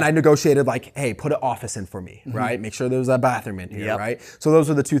 And then I negotiated like, hey, put an office in for me, right? Make sure there's a bathroom in here, right? So those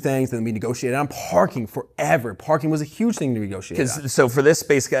are the two things. Then we negotiated on parking forever. Parking was a huge thing to negotiate. So for this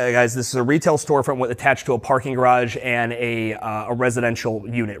space, guys, this is a retail storefront with attached to a parking garage and a residential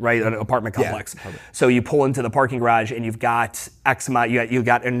unit, right? An apartment complex. So you pull into the parking garage and you've got X amount, you've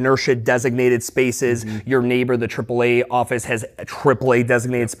got inertia designated spaces. Your neighbor, the AAA office, has AAA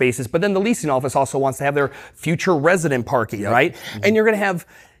designated spaces. But then the leasing office also wants to have their future resident parking, right? And you're going to have,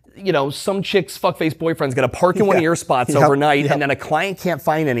 some chick's fuckface boyfriend's going to park in one of your spots overnight, and then a client can't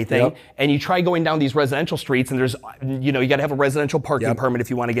find anything, and you try going down these residential streets, and there's, you got to have a residential parking permit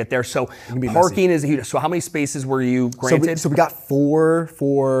if you want to get there. So parking is huge. So how many spaces were you granted? So we got 4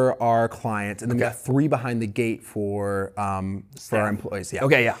 for our clients, and then we got 3 behind the gate for our employees.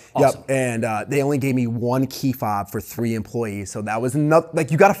 Awesome. And they only gave me 1 key fob for 3 employees. So that was not like,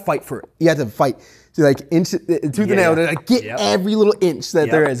 you got to fight for it. You had to fight to like inch tooth and nail to like get every little inch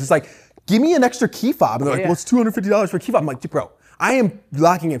that there is. It's like, give me an extra key fob. And they're like, well, it's $250 for a key fob. I'm like, bro, I am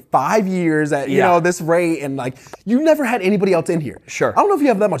locking in 5 years at this rate, and like, you never had anybody else in here. Sure. I don't know if you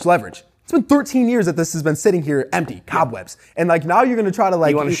have that much leverage. It's been 13 years that this has been sitting here empty, cobwebs. And like, now you're gonna try to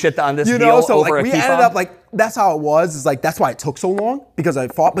like, you want to shit on this deal so over like, a we key ended fob? up like, that's how it was. It's like, that's why it took so long, because I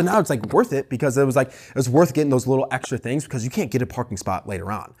fought, but now it's like worth it, because it was worth getting those little extra things, because you can't get a parking spot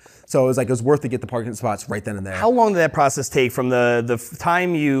later on. So it was worth to get the parking spots right then and there. How long did that process take from the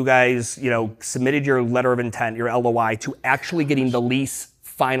time you guys, submitted your letter of intent, your LOI, to actually getting the lease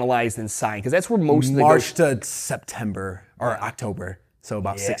finalized and signed? Because that's where most of the March to September or October. So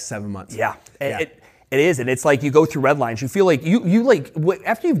about 6-7 months. It is, and it's like you go through red lines. You feel like you like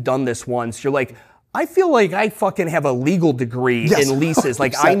after you've done this once, you're like, I feel like I fucking have a legal degree in leases.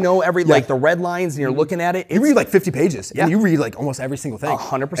 Like I know every like the red lines, and you're looking at it. You read like 50 pages, and you read like almost every single thing.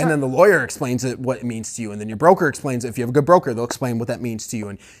 100%. And then the lawyer explains what it means to you, and then your broker explains it. If you have a good broker, they'll explain what that means to you.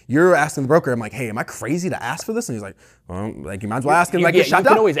 And you're asking the broker, I'm like, hey, am I crazy to ask for this? And he's like, well, like you might as well ask him. Like, get shot down. You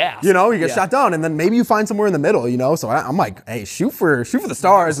can always ask. You get shot down, and then maybe you find somewhere in the middle. So I'm like, hey, shoot for the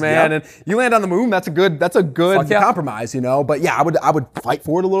stars, man. And you land on the moon. That's a good compromise. But yeah, I would fight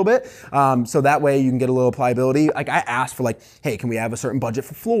for it a little bit, so that way you can get a little pliability. Like I asked for like, hey, can we have a certain budget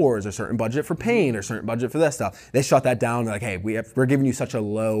for floors, or certain budget for paint, or certain budget for this stuff? They shut that down. They're like, hey, we're giving you such a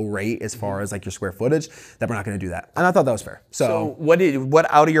low rate as far as like your square footage that we're not going to do that. And I thought that was fair. So what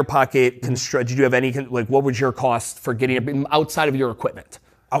out of your pocket did you have any, like, what was your cost for getting it outside of your equipment?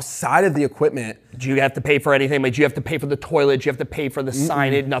 Outside of the equipment, do you have to pay for anything? Like, do you have to pay for the toilet? Do you have to pay for the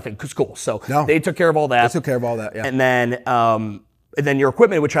signage? Nothing. Cool. So they took care of all that. They took care of all that. Yeah. And then your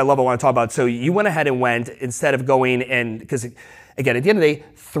equipment, which I love, I want to talk about. So you went ahead and went, instead of going and, because again, at the end of the day,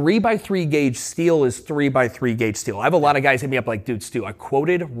 3x3 gauge steel is 3x3 gauge steel. I have a lot of guys hit me up like, dude, Stu, I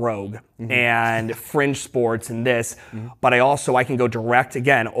quoted Rogue and Fringe Sports and this, but I can go direct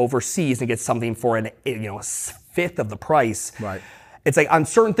again overseas and get something for a fifth of the price. Right. It's like on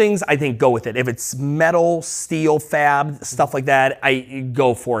certain things, I think go with it. If it's metal, steel, fab, stuff like that, I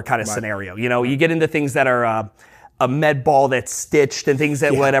go for kind of scenario. You get into things that are a med ball that's stitched and things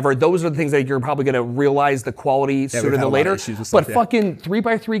that whatever. Those are the things that you're probably going to realize the quality sooner than later. But fucking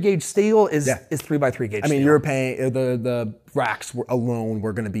 3x3 gauge steel is 3x3 gauge. I mean, you're paying the racks alone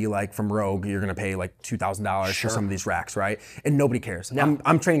were going to be like from Rogue. You're going to pay like $2,000 for some of these racks, right? And nobody cares. No.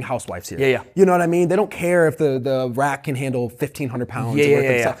 I'm training housewives here. Yeah. You know what I mean? They don't care if the rack can handle 1,500 pounds.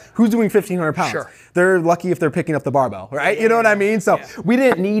 Stuff. Who's doing 1,500 pounds? Sure. They're lucky if they're picking up the barbell, right? You know what I mean? So we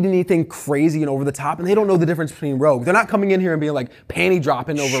didn't need anything crazy and over the top, and they don't know the difference between Rogue. They're not coming in here and being like panty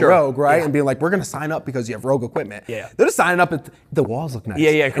dropping over Rogue, right? And being like, we're going to sign up because you have Rogue equipment. They're just signing up if the walls look nice.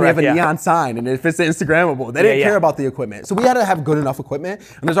 Correct. And you have a neon sign, and if it's Instagrammable, they didn't care about the equipment. So we had to have good enough equipment.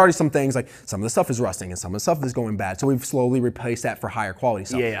 And there's already some things like some of the stuff is rusting and some of the stuff is going bad. So we've slowly replaced that for higher quality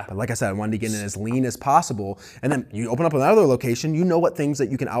stuff. Yeah. But like I said, I wanted to get in as lean as possible. And then you open up another location, you know what things that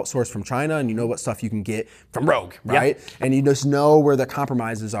you can outsource from China and you know what stuff you can get from Rogue, right? And you just know where the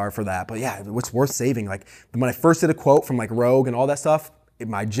compromises are for that. But yeah, what's worth saving? Like when I first did a quote from like Rogue and all that stuff,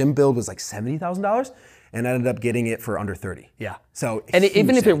 my gym build was like $70,000 and I ended up getting it for under 30. Yeah. So and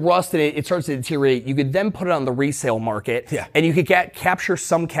even if it rusted, it starts to deteriorate, you could then put it on the resale market and you could capture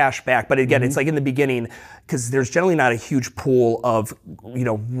some cash back. But again, it's like in the beginning, because there's generally not a huge pool of,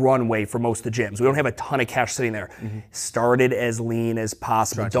 runway for most of the gyms. We don't have a ton of cash sitting there. Start it as lean as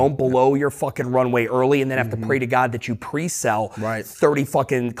possible. Don't blow your fucking runway early and then have to pray to God that you pre-sell 30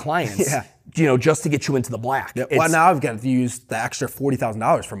 fucking clients. Just to get you into the black. Well, now I've got to use the extra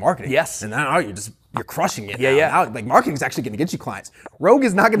 $40,000 for marketing. Yes. And now you're crushing it. Yeah. Now, like marketing is actually going to get you clients. Rogue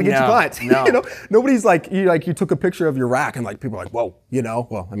is not going to get you clients. No. Nobody's like you took a picture of your rack and like people are like, whoa,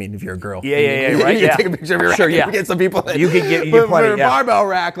 Well, I mean, if you're a girl, right. You take a picture of your rack. You get some people in. You get but plenty. For a barbell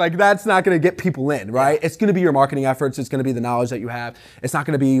rack, like that's not going to get people in, right? It's going to be your marketing efforts. It's going to be the knowledge that you have. It's not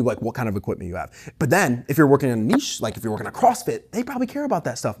going to be like what kind of equipment you have. But then if you're working in a niche, like if you're working on CrossFit, they probably care about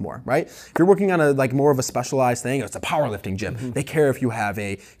that stuff more, right? If you're working on a more of a specialized thing, it's a powerlifting gym. They care if you have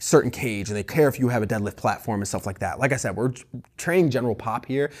a certain cage and they care if you have a deadlift platform and stuff like that. Like I said, we're training general pop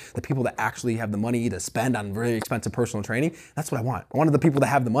here. The people that actually have the money to spend on really expensive personal training, that's what I want. I wanted the people that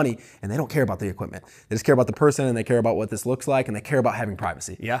have the money and they don't care about the equipment. They just care about the person and they care about what this looks like and they care about having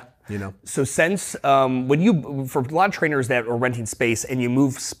privacy. Yeah. So since for a lot of trainers that are renting space and you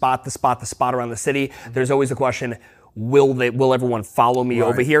move spot to spot around the city, there's always the question, will everyone follow me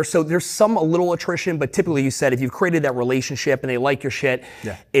over here? So there's a little attrition, but typically you said if you've created that relationship and they like your shit,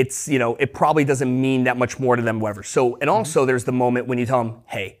 it's, it probably doesn't mean that much more to them, whatever. So, and also there's the moment when you tell them,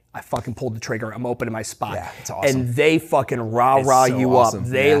 hey, I fucking pulled the trigger. I'm opening my spot. Yeah, it's awesome. And they fucking rah you awesome. up.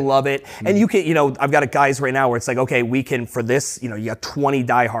 They love it. And you can, I've got guys right now where it's like, okay, we can, for this, you got 20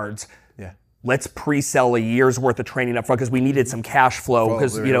 diehards. Let's pre-sell a year's worth of training up front because we needed some cash flow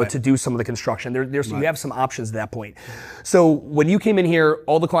because to do some of the construction. You have some options at that point. So when you came in here,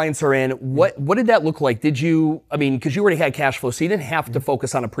 all the clients are in. What did that look like? Did you? I mean, because you already had cash flow, so you didn't have to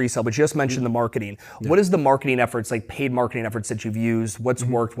focus on a pre-sell, but you just mentioned the marketing. What is the marketing efforts, like paid marketing efforts that you've used? What's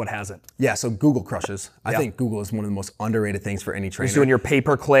worked? What hasn't? Yeah, so Google crushes. I think Google is one of the most underrated things for any trainer. Just doing your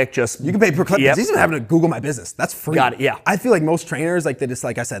pay-per-click, you can pay per click. It's even having to Google My Business. That's free. Got it. Yeah. I feel like most trainers, like they just,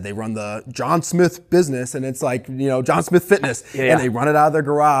 like I said, they run the John Smith business and it's like, John Smith Fitness and they run it out of their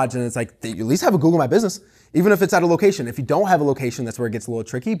garage and it's like, they at least have a Google My Business. Even if it's at a location. If you don't have a location, that's where it gets a little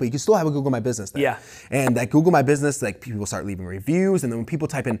tricky, but you can still have a Google My Business there. And that Google My Business, like people start leaving reviews, and then when people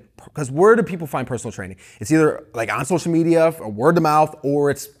type in, because where do people find personal training? It's either like on social media, or word of mouth, or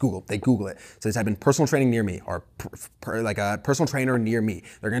it's Google. They Google it. So they type in personal training near me, or like a personal trainer near me.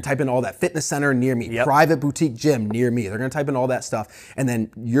 They're gonna type in all that fitness center near me, private boutique gym near me. They're gonna type in all that stuff, and then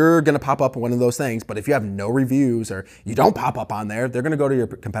you're gonna pop up in one of those things, but if you have no reviews, or you don't pop up on there, they're gonna go to your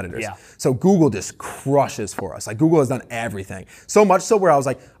competitors. So Google just crushes for us. Like Google has done everything. So much so where I was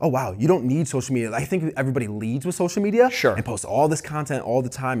like, oh wow, you don't need social media. I think everybody leads with social media and posts all this content all the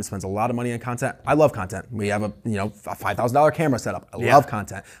time and spends a lot of money on content. I love content. We have a $5,000 camera setup. I love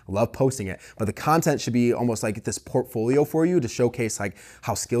content. I love posting it. But the content should be almost like this portfolio for you to showcase like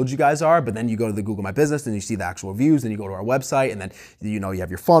how skilled you guys are. But then you go to the Google My Business and you see the actual views, and you go to our website, and then you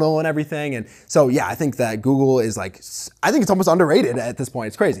have your funnel and everything. And so yeah, I think that Google is like, I think it's almost underrated at this point.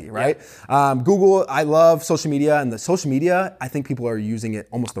 It's crazy, right? Google, I love social media, and the social media, I think people are using it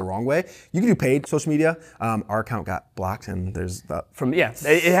almost the wrong way. You can do paid social media. Our account got blocked, and there's the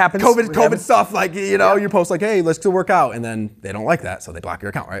it happens. COVID stuff, like you post like, hey, let's go work out, and then they don't like that, so they block your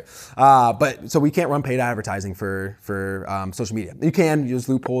account, right? But so we can't run paid advertising for social media. You can use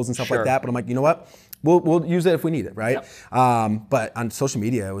loopholes and stuff like that, but I'm like, you know what? We'll use it if we need it, right? But on social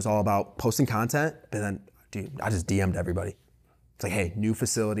media, it was all about posting content, and then, dude, I just DM'd everybody. It's like, hey, new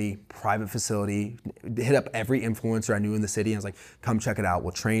facility, private facility. Hit up every influencer I knew in the city. And I was like, come check it out.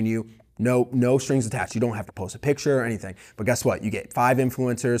 We'll train you. No strings attached. You don't have to post a picture or anything. But guess what? You get 5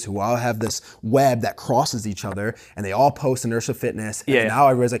 influencers who all have this web that crosses each other, and they all post Inertia Fitness. And now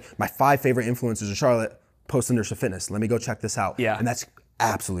everybody's like, my 5 favorite influencers in Charlotte post Inertia Fitness. Let me go check this out. And that's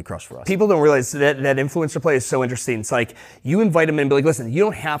absolutely crushed for us. People don't realize that influencer play is so interesting. It's like you invite them in and be like, listen, you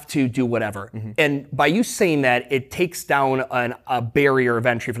don't have to do whatever. And by you saying that, it takes down a barrier of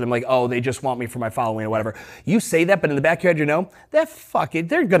entry for them. Like, oh, they just want me for my following or whatever. You say that, but in the back of your head,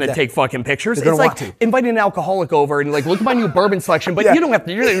 they're gonna take fucking pictures. It's like inviting an alcoholic over and like, look at my new bourbon selection, but you don't have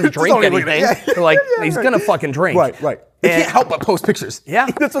to. You're not gonna drink anything. They're like, he's gonna fucking drink. Right. They can't help but post pictures. Yeah,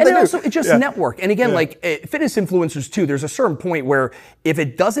 That's what and they do. also it just network. And again, like fitness influencers too. There's a certain point where if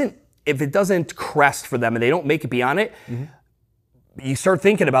it doesn't crest for them and they don't make it beyond it, you start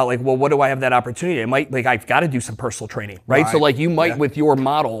thinking about like, well, what do I have that opportunity? I've got to do some personal training, right? So like you might with your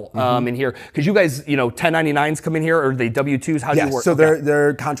model in here, because you guys, 1099s come in here, or they W-2s, how do you work? So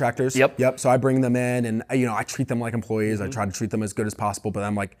they're contractors. Yep. So I bring them in and, I treat them like employees. I try to treat them as good as possible, but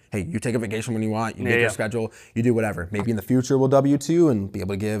I'm like, hey, you take a vacation when you want, you make your schedule, you do whatever. Maybe in the future we'll W-2 and be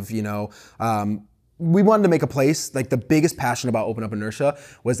able to give, we wanted to make a place, like the biggest passion about Open Up Inertia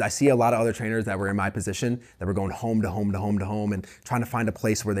was I see a lot of other trainers that were in my position that were going home to home to home to home and trying to find a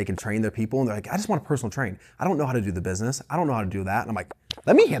place where they can train their people. And they're like, I just want a personal train. I don't know how to do the business. I don't know how to do that. And I'm like,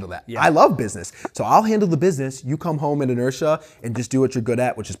 let me handle that. I love business. So I'll handle the business. You come home in Inertia and just do what you're good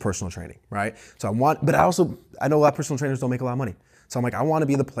at, which is personal training, right? So I know a lot of personal trainers don't make a lot of money. So I'm like, I want to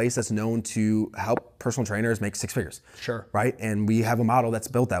be the place that's known to help personal trainers make 6 figures. Sure. Right? And we have a model that's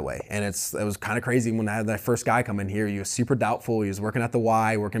built that way. And it was kind of crazy when I had that first guy come in here. He was super doubtful. He was working at the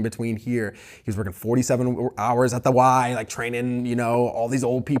Y, working between here. He was working 47 hours at the Y, like training, all these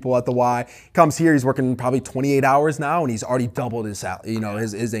old people at the Y. He comes here, he's working probably 28 hours now, and he's already doubled his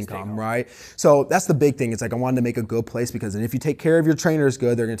his income, right? So that's the big thing. It's like I wanted to make a good place because if you take care of your trainers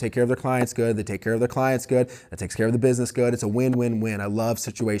good, they're going to take care of their clients good. They take care of their clients good. That takes care of the business good. It's a win-win-win. I love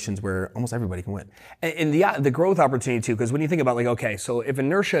situations where almost everybody can win. And the growth opportunity too, because when you think about like, okay, so if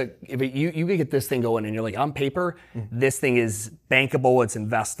Inertia, you get this thing going and you're like, on paper, this thing is bankable, it's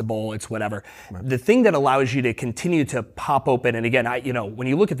investable, it's whatever. Right. The thing that allows you to continue to pop open, and again, when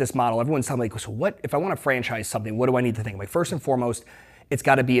you look at this model, everyone's telling me like, so what, if I want to franchise something, what do I need to think? Like first and foremost, it's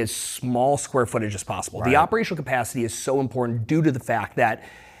got to be as small square footage as possible. Right. The operational capacity is so important due to the fact that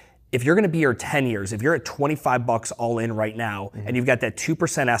if you're going to be here 10 years, if you're at $25 all in right now, and you've got that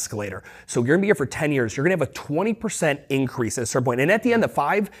 2% escalator, so you're going to be here for 10 years, you're going to have a 20% increase at a certain point. And at the end of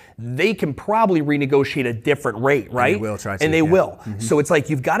 5, they can probably renegotiate a different rate, right? And they will try to. And they will. So it's like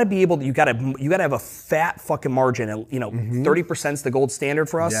you've got to be able to, you got to have a fat fucking margin. 30% is the gold standard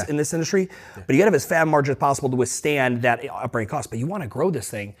for us in this industry, but you got to have as fat a margin as possible to withstand that operating cost. But you want to grow this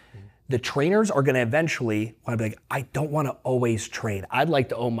thing. The trainers are going to eventually want to be like, I don't want to always train. I'd like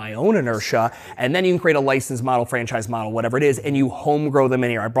to own my own Inertia, and then you can create a license model, franchise model, whatever it is, and you home grow them in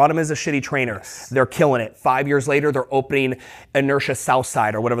here. I brought them as a shitty trainer. They're killing it. 5 years later, they're opening Inertia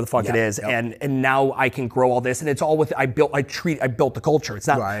Southside or whatever the fuck it is, and now I can grow all this, and it's all with I built the culture. It's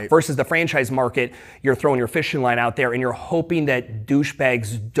not versus the franchise market. You're throwing your fishing line out there, and you're hoping that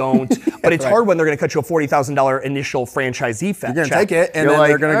douchebags don't. But it's hard when they're going to cut you a $40,000 initial franchisee check. You're going to take it, and then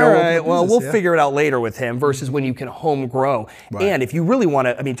they're going to go. All right, well, we'll figure it out later with him versus when you can home grow. Right. And if you really want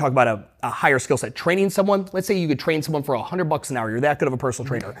to, talk about a higher skill set, training someone, let's say you could train someone for $100 an hour, you're that good of a personal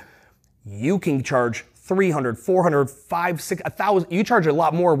trainer. You can charge $300, $400, $500, $600, $1,000. You charge a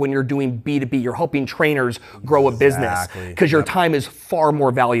lot more when you're doing B2B. You're helping trainers grow a business because your time is far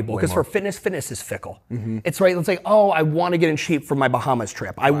more valuable. Because for fitness is fickle. It's right. It's like, oh, I want to get in shape for my Bahamas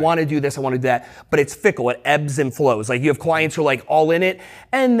trip. I want to do this. I want to do that. But it's fickle. It ebbs and flows. Like you have clients who are like all in it,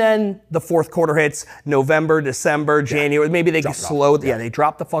 and then the fourth quarter hits, November, December, January. Maybe they slow. They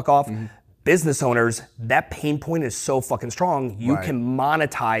drop the fuck off. Business owners, that pain point is so fucking strong. You can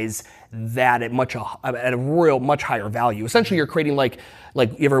monetize that at a real much higher value. Essentially, you're creating like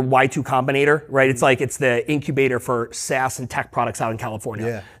you ever Y2 Combinator, right? It's like it's the incubator for SaaS and tech products out in California.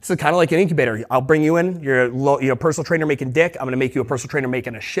 Yeah. So kind of like an incubator. I'll bring you in. You're a personal trainer making dick. I'm going to make you a personal trainer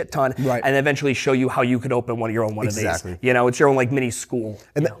making a shit ton, and eventually show you how you could open your own one of these. It's your own like mini school.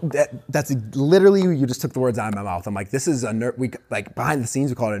 And that's literally, you just took the words out of my mouth. I'm like, this is behind the scenes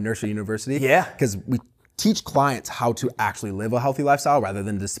we call it Inertia University. Yeah. Because we teach clients how to actually live a healthy lifestyle rather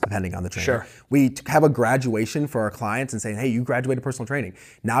than just depending on the trainer. Sure. We have a graduation for our clients and saying, hey, you graduated personal training.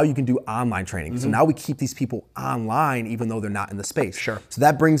 Now you can do online training. So now we keep these people online even though they're not in the space. Sure. So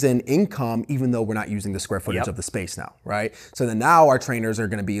that brings in income even though we're not using the square footage of the space now, right? So then now our trainers are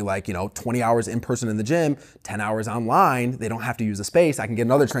going to be like, 20 hours in person in the gym, 10 hours online. They don't have to use the space. I can get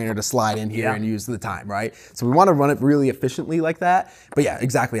another trainer to slide in here and use the time, right? So we want to run it really efficiently like that. But yeah,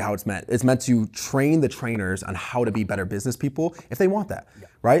 exactly how it's meant. It's meant to train the trainers on how to be better business people if they want that,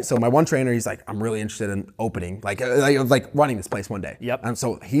 right? So my one trainer, he's like, I'm really interested in opening, like running this place one day. And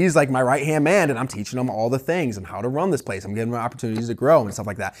so he's like my right-hand man, and I'm teaching him all the things and how to run this place. I'm giving him opportunities to grow and stuff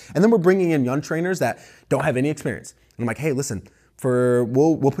like that. And then we're bringing in young trainers that don't have any experience. And I'm like, hey, listen,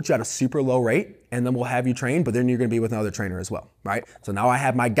 we'll put you at a super low rate, and then we'll have you train, but then you're gonna be with another trainer as well, right? So now I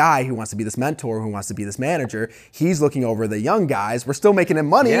have my guy who wants to be this mentor, who wants to be this manager. He's looking over the young guys. We're still making him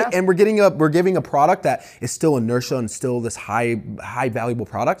money, and we're giving a product that is still inertia and still this high valuable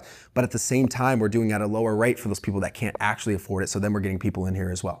product, but at the same time, we're doing it at a lower rate for those people that can't actually afford it. So then we're getting people in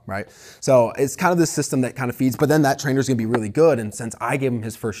here as well, right? So it's kind of this system that kind of feeds, but then that trainer's gonna be really good. And since I gave him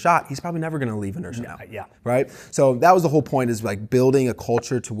his first shot, he's probably never gonna leave inertia now, right? So that was the whole point, is like building a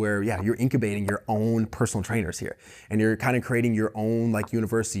culture to where, you're incubating your own personal trainers here, and you're kind of creating your own like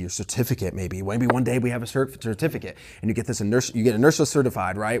university, your certificate. Maybe one day we have a certificate, and you get this inertia, you get inertia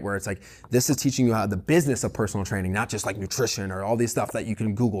certified, right? Where it's like, this is teaching you how the business of personal training, not just like nutrition or all these stuff that you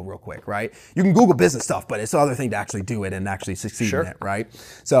can Google real quick, right? You can Google business stuff, but it's the other thing to actually do it and actually succeed in it, right?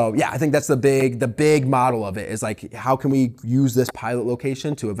 So I think that's the big model of it, is like, how can we use this pilot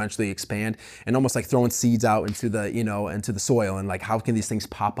location to eventually expand, and almost like throwing seeds out into the, into the soil, and like, how can these things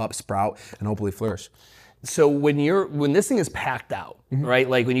pop up, sprout, and hopefully flourish. So when this thing is packed out, right?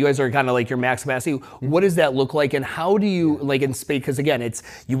 Like when you guys are kind of like your max capacity, what does that look like, and how do you like in space? Because again,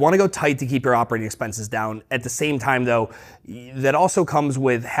 you want to go tight to keep your operating expenses down. At the same time, though, that also comes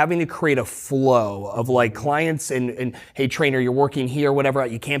with having to create a flow of like clients and hey, trainer, you're working here, whatever.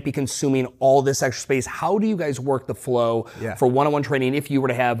 You can't be consuming all this extra space. How do you guys work the flow for one-on-one training if you were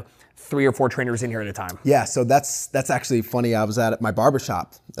to have 3 or 4 trainers in here at a time? Yeah, so that's actually funny. I was at my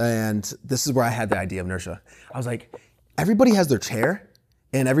barbershop, and this is where I had the idea of inertia. I was like, everybody has their chair,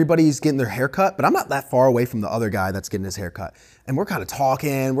 and everybody's getting their hair cut, but I'm not that far away from the other guy that's getting his hair cut. And we're kind of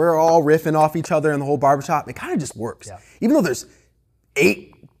talking, we're all riffing off each other in the whole barbershop. It kind of just works. Even though there's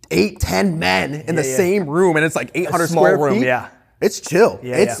 10 men in the same room, and it's like 800 square feet. It's chill.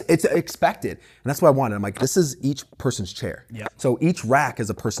 It's expected. And that's what I wanted. I'm like, this is each person's chair. So each rack is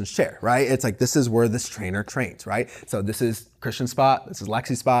a person's chair, right? It's like, this is where this trainer trains, right? So this is Christian's spot, this is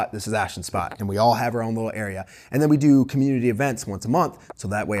Lexi's spot, this is Ashton's spot. And we all have our own little area. And then we do community events once a month, so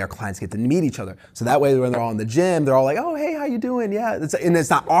that way our clients get to meet each other. So that way when they're all in the gym, they're all like, oh, hey, how you doing? Yeah. And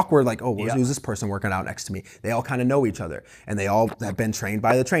it's not awkward, like, oh, who's this person working out next to me? They all kind of know each other, and they all have been trained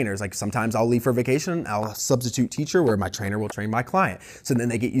by the trainers. Like sometimes I'll leave for vacation, I'll substitute teacher where my trainer will train my client. So then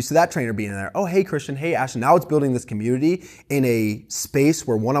they get used to that trainer being there. Oh, hey, Christian, hey, Ashton. Now it's building this community in a space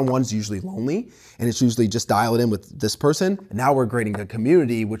where one-on-one's usually lonely, and it's usually just dial it in with this person. And now we're creating a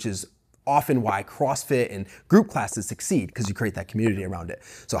community, which is often why CrossFit and group classes succeed, because you create that community around it.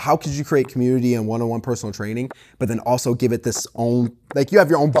 So how could you create community and one-on-one personal training, but then also give it this own, like you have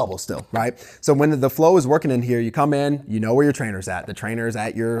your own bubble still, right? So when the flow is working in here, you come in, you know where your trainer's at. The trainer's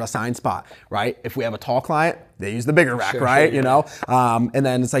at your assigned spot, right? If we have a tall client, they use the bigger rack, right? You know? And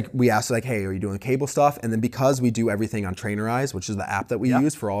then it's like, we ask like, hey, are you doing cable stuff? And then because we do everything on Trainerize, which is the app that we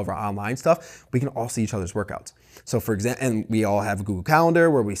use for all of our online stuff, we can all see each other's workouts. So for example, and we all have a Google Calendar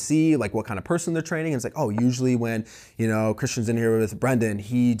where we see like what kind of person they're training. And it's like, oh, usually when, Christian's in here with Brendan,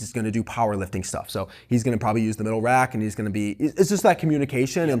 he's just gonna do powerlifting stuff. So he's gonna probably use the middle rack, and he's gonna be, it's just that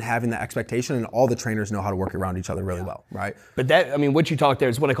communication and having that expectation, and all the trainers know how to work around each other really well, right? But that, I mean, what you talk there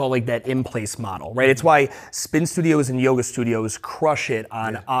is what I call like that in-place model, right? It's why spin studios and yoga studios crush it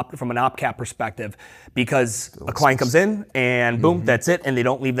on from an op-cap perspective, because a client comes in and boom, that's it, and they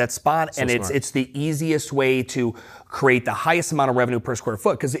don't leave that spot, and it's the easiest way to create the highest amount of revenue per square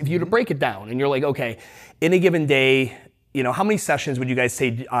foot. Because if you were to break it down and you're like, okay, in a given day, how many sessions would you guys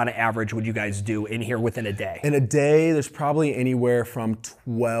say on average would you guys do in here within a day? In a day, there's probably anywhere from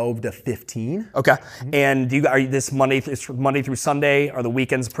 12 to 15. Okay. And are you this Monday through Sunday? Are the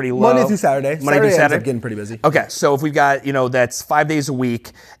weekends pretty low? Monday through Saturday. Monday through Saturday. Ends up getting pretty busy. Okay. So if we've got, that's 5 days a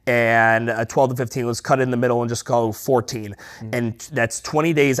week and 12 to 15, let's cut it in the middle and just go 14. And that's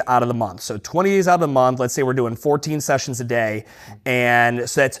 20 days out of the month. So 20 days out of the month, let's say we're doing 14 sessions a day. And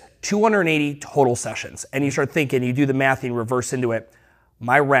so that's 280 total sessions. And you start thinking, you do the math and you reverse into it.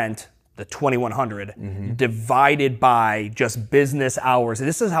 My rent, the 2,100, divided by just business hours. And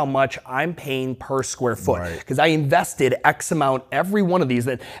this is how much I'm paying per square foot. Because I invested X amount, every one of these.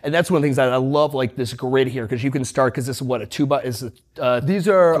 And that's one of the things that I love, like this grid here, because you can start, because this is what, these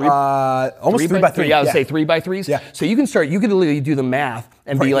are almost 3 by 3. Yeah, I would say 3 by 3s. Yeah. So you can start, you can literally do the math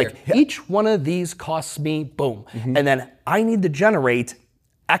and be like, each one of these costs me, boom. And then I need to generate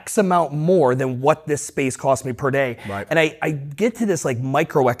X amount more than what this space costs me per day. And I get to this like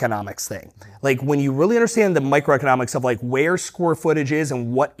microeconomics thing. Like when you really understand the microeconomics of like where square footage is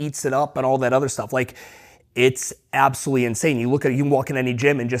and what eats it up and all that other stuff, like it's absolutely insane. You can walk in any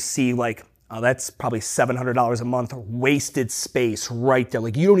gym and just see like That's probably $700 a month, wasted space right there.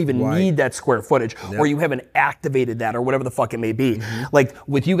 Like you don't even need that square footage, or you haven't activated that, or whatever the fuck it may be. Like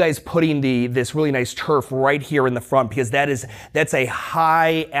with you guys putting this really nice turf right here in the front, because that's a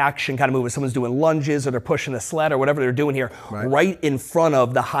high action kind of move. If someone's doing lunges or they're pushing a sled or whatever they're doing here, right in front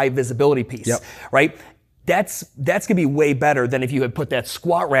of the high visibility piece, right? That's gonna be way better than if you had put that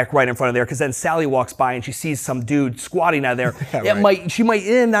squat rack right in front of there, because then Sally walks by and she sees some dude squatting out there. She might,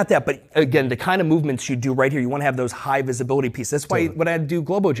 not that, but again, the kind of movements you do right here, you want to have those high visibility pieces. That's why when I do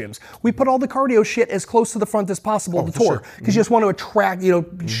Globo gyms, we put all the cardio shit as close to the front as possible of the tour, because you just want to attract,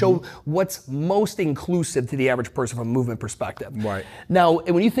 show what's most inclusive to the average person from a movement perspective. Right. Now,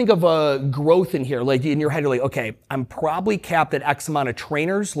 when you think of growth in here, like in your head, you're like, okay, I'm probably capped at X amount of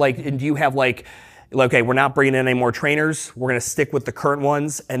trainers. Like, and do you have like, okay, we're not bringing in any more trainers. We're going to stick with the current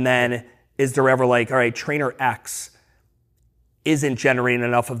ones. And then is there ever like, all right, trainer X isn't generating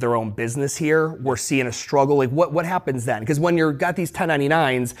enough of their own business here. We're seeing a struggle. Like what happens then? Because when you've got these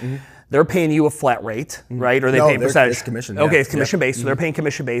 1099s, they're paying you a flat rate, right? Or are they paying percentage? It's commission. Okay, it's commission based. So they're paying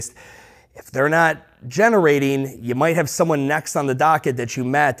commission based. If they're not generating, you might have someone next on the docket that you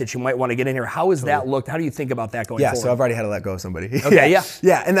met that you might want to get in here. How has that looked? How do you think about that going forward? So I've already had to let go of somebody. Okay,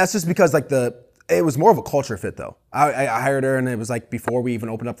 Yeah, and that's just because like it was more of a culture fit though. I hired her and it was like before we even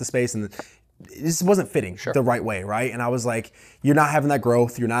opened up the space, and this wasn't fitting the right way, right? And I was like, you're not having that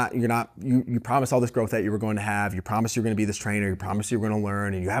growth. You promised all this growth that you were going to have. You promised you were going to be this trainer. You promised you were going to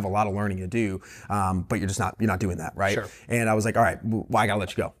learn, and you have a lot of learning to do, but you're not doing that, right? Sure. And I was like, all right, well, I gotta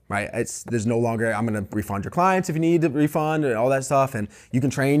let you go, right? There's no longer, I'm going to refund your clients if you need to refund and all that stuff, and you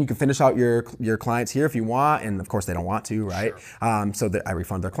can train, you can finish out your clients here if you want, and of course they don't want to, right? Sure. So that I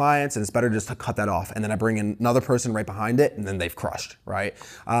refund their clients, and it's better just to cut that off, and then I bring in another person right behind it, and then they've crushed, right?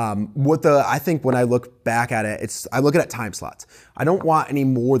 I think when I look back at it, I look at time slots. I don't want any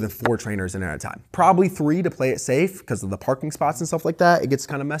more than 4 trainers in there at a time. Probably 3 to play it safe because of the parking spots and stuff like that. It gets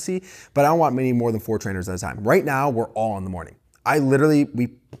kind of messy, but I don't want many more than 4 trainers at a time. Right now, we're all in the morning. We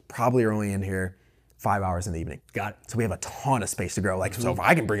probably are only in here 5 hours in the evening. Got it. So we have a ton of space to grow. Like, so if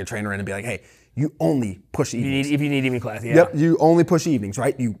I can bring a trainer in and be like, hey, you only push evenings. If you need evening class, yeah. Yep, you only push evenings,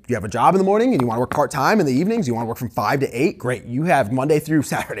 right? You have a job in the morning and you want to work part-time in the evenings, you want to work from 5 to 8, great. You have Monday through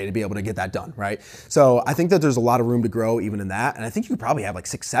Saturday to be able to get that done, right? So I think that there's a lot of room to grow even in that. And I think you could probably have like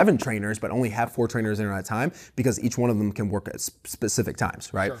 6, 7 trainers, but only have 4 trainers in at a time, because each one of them can work at specific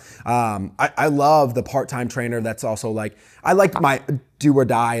times, right? Sure. I love the part-time trainer that's also like, I like my do or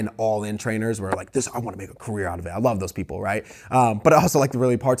die and all-in trainers where like this, I want to make a career out of it. I love those people, right? But I also like the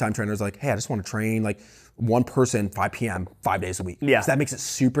really part-time trainers like, hey, I just want to train like one person 5 p.m. 5 days a week. Yeah. So that makes it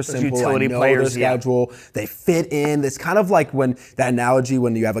super simple. Utility I know players, their schedule. They fit in. It's kind of like when that analogy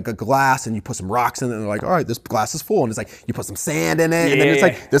when you have like a glass and you put some rocks in it and they're like, all right, this glass is full. And it's like you put some sand in it and then it's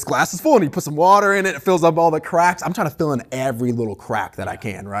like this glass is full and you put some water in it. It fills up all the cracks. I'm trying to fill in every little crack that I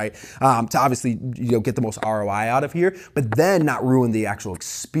can, right? To obviously get the most ROI out of here, but then not ruin the actual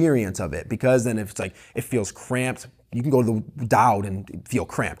experience of it, because then if it's like it feels cramped, you can go to the Dowd and feel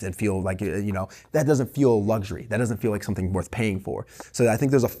cramped and feel like, that doesn't feel luxury. That doesn't feel like something worth paying for. So I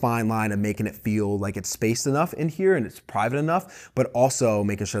think there's a fine line of making it feel like it's spaced enough in here and it's private enough, but also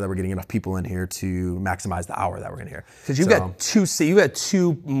making sure that we're getting enough people in here to maximize the hour that we're in here. Because you've got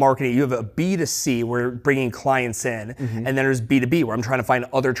two marketing. You have a B2C where you're bringing clients in, and then there's B2B where I'm trying to find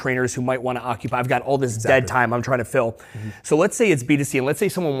other trainers who might want to occupy. I've got all this dead time I'm trying to fill. So let's say it's B2C, and let's say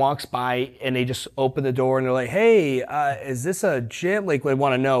someone walks by and they just open the door and they're like, hey, is this a gym? Like, we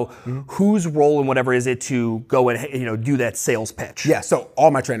want to know whose role and whatever is it to go and do that sales pitch. Yeah, so all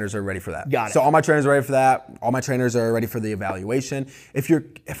my trainers are ready for that. Got it. So all my trainers are ready for that. All my trainers are ready for the evaluation. If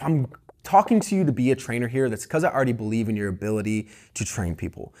I'm talking to you to be a trainer here, that's because I already believe in your ability to train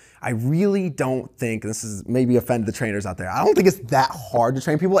people. I really don't think, this is maybe offend the trainers out there, I don't think it's that hard to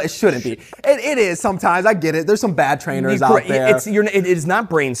train people. It shouldn't be. It is sometimes, I get it. There's some bad trainers out there. It is not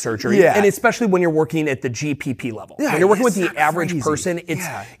brain surgery, and especially when you're working at the GPP level. Yeah, when you're working with the average person,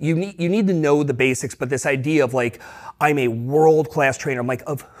 you need to know the basics, but this idea of like, I'm a world-class trainer. I'm like,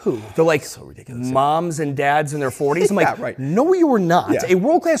 of who? They're like, so ridiculous. Moms and dads in their 40s. I'm like, right. No, you are not. Yeah. A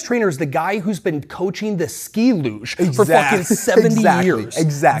world-class trainer is the guy who's been coaching the ski luge for fucking 70 years.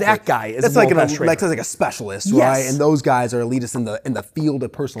 Exactly. That guy is that's a world-class trainer. That's like a specialist, right? And those guys are elitists in the field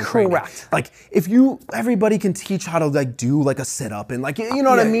of personal training. Correct. Like everybody can teach how to like do like a sit-up and like, you know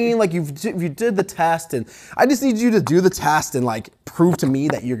what I mean? Like you did the test, and I just need you to do the test and like prove to me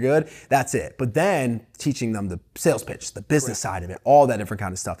that you're good. That's it. But then teaching them the sales pitch, the business side of it, all that different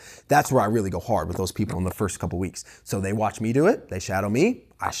kind of stuff. That's where I really go hard with those people in the first couple weeks. So they watch me do it, they shadow me,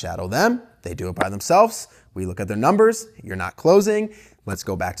 I shadow them, they do it by themselves, we look at their numbers, you're not closing, let's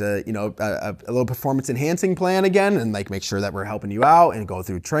go back to, you know, a little performance enhancing plan again, and like make sure that we're helping you out and go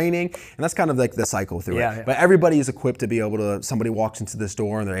through training. And that's kind of like the cycle through it. But everybody is equipped to be able to, somebody walks into this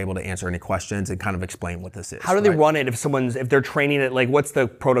door and they're able to answer any questions and kind of explain what this is. How do they run it if they're training it? Like, what's the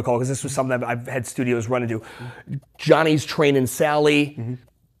protocol? Because this was something that I've had studios run into. Johnny's training Sally.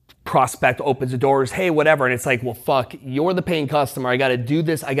 Prospect opens the doors, hey, whatever, and it's like, well, fuck, you're the paying customer. I got to do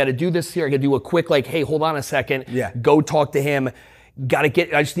this. I got to do this here. I got to do a quick, like, hey, hold on a second. Go talk to him. I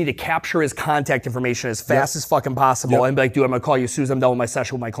just need to capture his contact information as fast as fucking possible and be like, dude, I'm gonna call you as soon as I'm done with my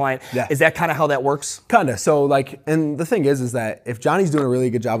session with my client. Is that kind of how that works? Kinda. So like, and the thing is that if Johnny's doing a really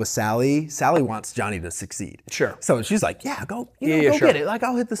good job with Sally, Sally wants Johnny to succeed. Sure. So she's like, yeah, go get it. Like,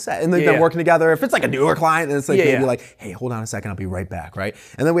 I'll hit the set. And they've been working together. If it's like a newer client, then it's like maybe like, hey, hold on a second, I'll be right back, right?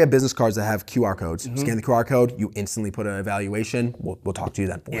 And then we have business cards that have QR codes. Scan the QR code, you instantly put an evaluation. We'll talk to you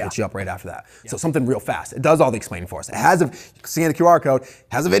then. We'll hit you up right after that. So something real fast. It does all the explaining for us. It has scan the QR code,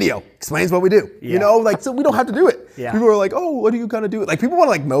 has a video, explains what we do. You know, like, so we don't have to do it. People are like, oh, what are you gonna do? Like, people want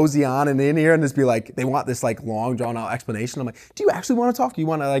to like mosey on and in here and just be like, they want this like long drawn out explanation. I'm like, do you actually want to talk? Do you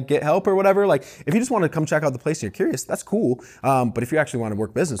want to like get help or whatever? Like, if you just want to come check out the place and you're curious, that's cool. But if you actually want to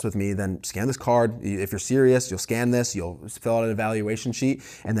work business with me, then scan this card. If you're serious, you'll scan this, you'll fill out an evaluation sheet,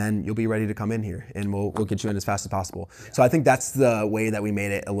 and then you'll be ready to come in here, and we'll get you in as fast as possible. So I think that's the way that we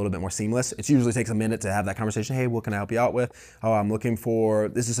made it a little bit more seamless. It usually takes a minute to have that conversation. Hey, what can I help you out with? Oh, I'm looking for,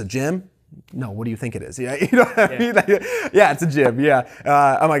 is this a gym? No, what do you think it is? Yeah, you know what I mean? Like, yeah, it's a gym. Yeah,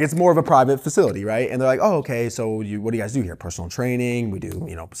 I'm like, it's more of a private facility, right? And they're like, oh, okay. So what do you guys do here? Personal training. We do,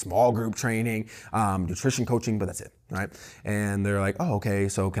 you know, small group training, nutrition coaching, but that's it, right? And they're like, oh, okay.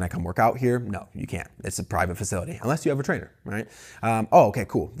 So can I come work out here? No, you can't. It's a private facility unless you have a trainer, right? Oh, okay,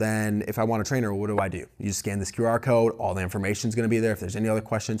 cool. Then if I want a trainer, what do? You just scan this QR code. All the information is going to be there. If there's any other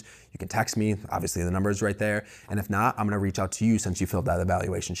questions, you can text me. Obviously, the number is right there. And if not, I'm going to reach out to you since you filled out the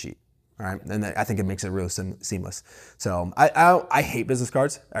evaluation sheet. All right, and I think it makes it really seamless. So I hate business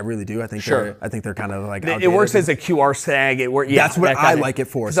cards. I really do. I think they're kind of like outdated. It works as a QR tag. That's what I like it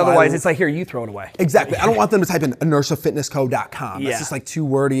for. Because otherwise, it's like, here, you throw it away. Exactly. I don't want them to type in inertiafitnessco.com. That's just like too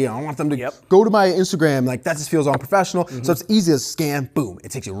wordy. I don't want them to go to my Instagram. Like, that just feels unprofessional. So it's easy to scan. Boom.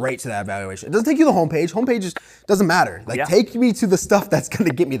 It takes you right to that evaluation. It doesn't take you to the homepage. Homepage doesn't matter. Like, take me to the stuff that's going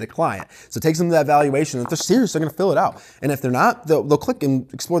to get me the client. So it takes them to that evaluation. If they're serious, they're going to fill it out. And if they're not, they'll click and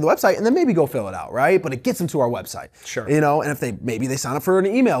explore the website, and then maybe go fill it out, right? But it gets them to our website. Sure. You know, and if maybe they sign up for an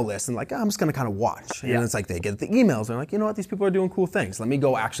email list and like, I'm just gonna kind of watch. And it's like they get the emails and they're like, you know what, these people are doing cool things. Let me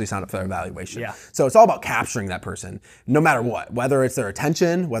go actually sign up for their evaluation. So it's all about capturing that person, no matter what, whether it's their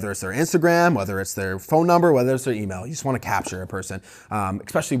attention, whether it's their Instagram, whether it's their phone number, whether it's their email. You just want to capture a person.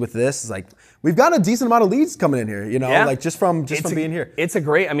 Especially with this, like, we've got a decent amount of leads coming in here, you know, like just from being here. It's a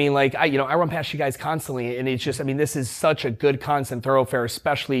great, I mean, like, I run past you guys constantly, and it's just, I mean, this is such a good constant thoroughfare,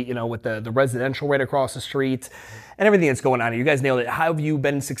 especially, you know, with the residential right across the street and everything that's going on. You guys nailed it. How have you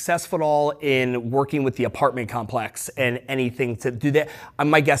been successful at all in working with the apartment complex and anything to do that?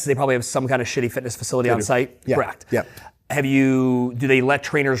 My guess is they probably have some kind of shitty fitness facility on site. Correct. Yep. Do they let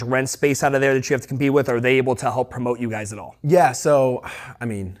trainers rent space out of there that you have to compete with? Or are they able to help promote you guys at all? Yeah, so, I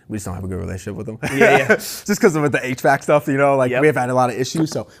mean, we just don't have a good relationship with them. Just because of the HVAC stuff, you know, like, we have had a lot of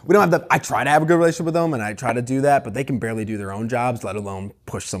issues. So we don't have I try to have a good relationship with them and I try to do that, but they can barely do their own jobs, let alone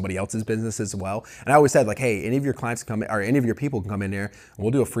push somebody else's business as well. And I always said, like, hey, any of your clients come in, or any of your people can come in here and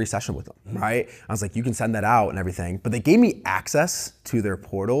we'll do a free session with them, right? I was like, you can send that out and everything. But they gave me access to their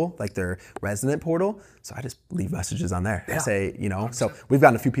portal, like their resident portal. So I just leave messages on there. I say, you know, so we've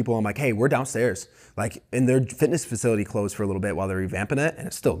gotten a few people, I'm like, hey, we're downstairs. Like, in their fitness facility closed for a little bit while they're revamping it, and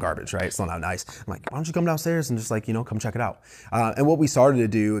it's still garbage, right? It's still not nice. I'm like, why don't you come downstairs and just, like, you know, come check it out. And what we started to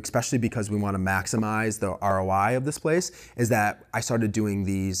do, especially because we want to maximize the ROI of this place, is that I started doing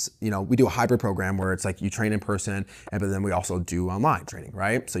these, you know, we do a hybrid program where it's like you train in person, but then we also do online training,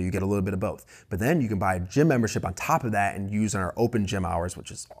 right? So you get a little bit of both. But then you can buy a gym membership on top of that and use our open gym hours,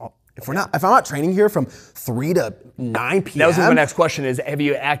 which is all, if I'm not training here from 3 to 9 p.m. That was my next question is, have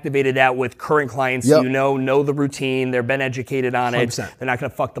you activated that with current clients? You know the routine, they've been educated on 100%. It, they're not gonna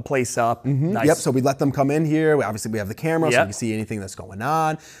fuck the place up. Nice. So we let them come in here. We have the camera so you can see anything that's going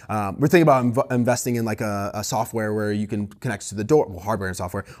on. We're thinking about investing in like a software where you can connect to the door, well, hardware and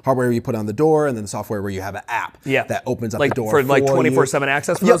software. Hardware you put on the door, and then the software where you have an app that opens up the door for like 24/7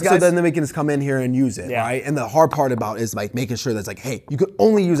 access for those guys? So then they can just come in here and use it, right? And the hard part about is like making sure that's like, hey, you could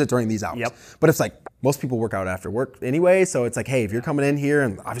only use it during these hours. But it's like, most people work out after work anyway, so it's like, hey, if you're coming in here,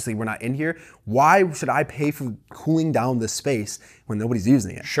 and obviously we're not in here, why should I pay for cooling down this space when nobody's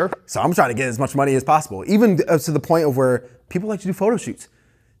using it? Sure. So I'm trying to get as much money as possible, even to the point of where people like to do photo shoots.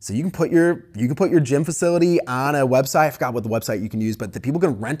 So you can put your gym facility on a website. I forgot what the website you can use, but the people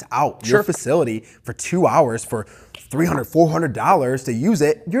can rent out your facility for 2 hours for $300, $400 to use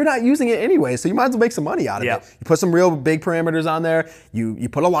it. You're not using it anyway, so you might as well make some money out of it. You put some real big parameters on there. You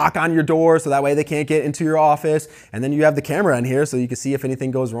put a lock on your door so that way they can't get into your office, and then you have the camera in here so you can see if anything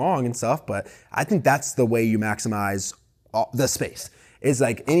goes wrong and stuff. But I think that's the way you maximize the space. Is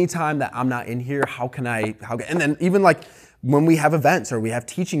like anytime that I'm not in here, and then even like when we have events or we have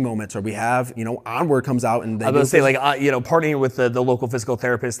teaching moments or we have, Onward comes out and they I was going to say, partnering with the local physical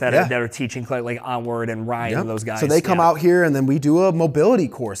therapists that are teaching like Onward and Ryan and those guys. So they come out here and then we do a mobility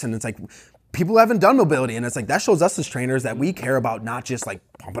course, and it's like, people haven't done mobility, and it's like that shows us as trainers that we care about not just like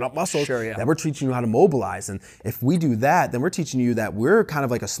pumping up muscles, that we're teaching you how to mobilize. And if we do that, then we're teaching you that we're kind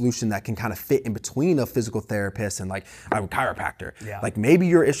of like a solution that can kind of fit in between a physical therapist and like a chiropractor. Like maybe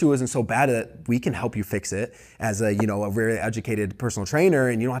your issue isn't so bad that we can help you fix it as a very educated personal trainer,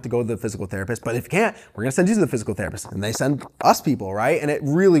 and you don't have to go to the physical therapist. But if you can't, we're gonna send you to the physical therapist, and they send us people, right? And it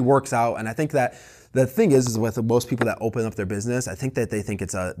really works out. And I think that the thing is with most people that open up their business, I think that they think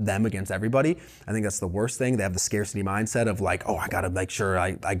it's them against everybody. I think that's the worst thing. They have the scarcity mindset of like, oh, I gotta make sure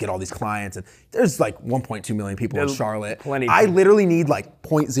I get all these clients. And there's like 1.2 million people in Charlotte. I literally need like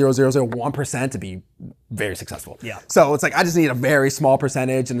 0.0001% to be very successful. So it's like, I just need a very small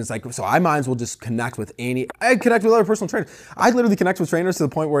percentage. And it's like, so I might as well just connect with I connect with other personal trainers. I literally connect with trainers to the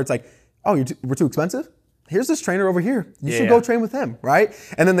point where it's like, oh, we're too expensive? Here's this trainer over here. You should go train with him, right?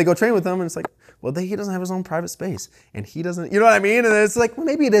 And then they go train with him, and it's like, well, he doesn't have his own private space, and he doesn't, you know what I mean? And it's like, well,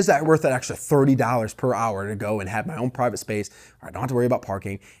 maybe it is worth that extra $30 per hour to go and have my own private space, where I don't have to worry about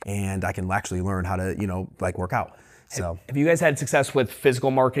parking, and I can actually learn how to, like work out. So, have you guys had success with physical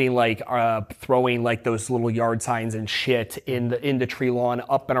marketing, like throwing like those little yard signs and shit in the tree lawn,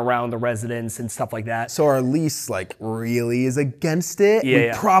 up and around the residence and stuff like that? So our lease like really is against it.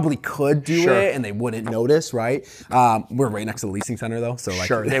 We probably could do it, and they wouldn't notice, right? We're right next to the leasing center though, so like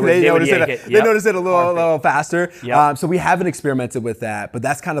they notice it a little faster. So we haven't experimented with that, but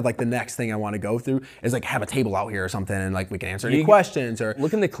that's kind of like the next thing I want to go through is like have a table out here or something, and like we can answer any questions or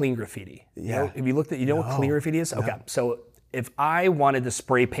look in the clean graffiti. Have you looked at what clean graffiti is? Okay. So if I wanted to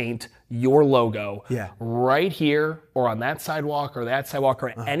spray paint your logo right here or on that sidewalk or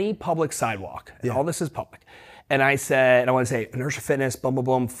any public sidewalk, and all this is public, and I said, I want to say Inertia Fitness, boom, boom,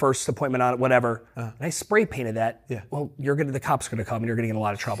 boom, first appointment on it, whatever, and I spray painted that, well, the cops are going to come and you're going to get in a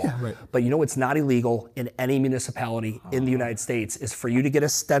lot of trouble. But what's not illegal in any municipality in the United States is for you to get a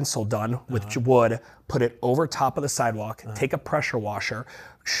stencil done with wood, put it over top of the sidewalk, take a pressure washer,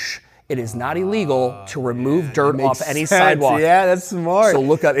 it is not illegal to remove dirt off any sidewalk. Yeah, that's smart. So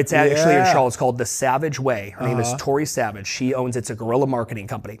look up, it's actually in Charlotte, it's called The Savage Way. Her name is Tori Savage. She owns, it's a guerrilla marketing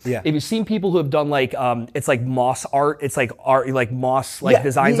company. If you've seen people who have done like, it's like moss art, it's like art, like moss like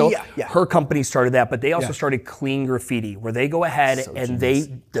designs. Her company started that, but they also started Clean Graffiti, where they go ahead and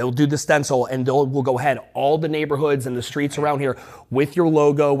they'll do the stencil, and we'll go ahead all the neighborhoods and the streets around here with your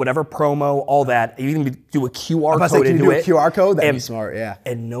logo, whatever promo, all that. You can do a QR code into it. Do a QR code? That'd be smart,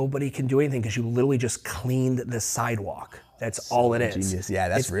 And nobody can do anything because you literally just cleaned the sidewalk. That's all it is. Genius. Yeah,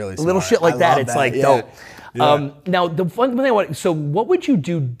 that's really smart. Little shit like that. It's like dope. Now, the fun thing so what would you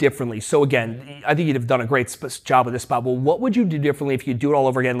do differently? So again, I think you'd have done a great job with this spot. Well, what would you do differently if you do it all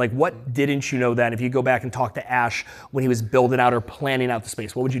over again? Like, what didn't you know then? If you go back and talk to Ash when he was building out or planning out the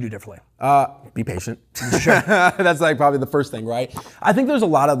space, what would you do differently? Be patient. That's like probably the first thing, right? I think there's a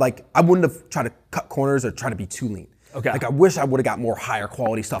lot of like, I wouldn't have tried to cut corners or try to be too lean. Like I wish I would have got more higher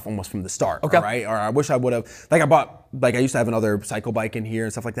quality stuff almost from the start, right? Or I wish I would have, like I used to have another cycle bike in here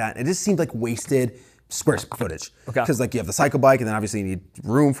and stuff like that. And it just seemed like wasted square footage. Because like you have the cycle bike and then obviously you need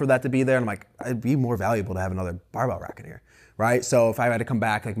room for that to be there. And I'm like, it'd be more valuable to have another barbell rack in here. Right, so if I had to come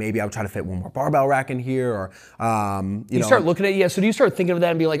back, like maybe I would try to fit one more barbell rack in here, or you start looking at So do you start thinking of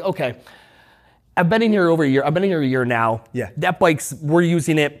that and be like, okay, I've been in here over a year. I've been in here a year now. That bike's, we're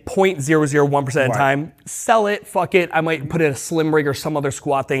using it 0.001% of the time. Sell it, fuck it. I might put in a slim rig or some other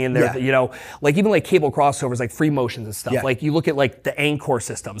squat thing in there. Like even like cable crossovers, like free motions and stuff. Like you look at like the Anchor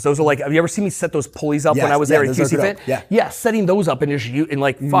systems. Those are like, have you ever seen me set those pulleys up when I was there at QC Fit? Setting those up and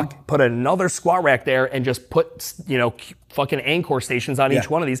just put another squat rack there and just put, fucking Anchor stations on each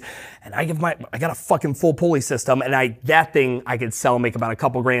one of these. And I got a fucking full pulley system, and that thing I could sell, make about a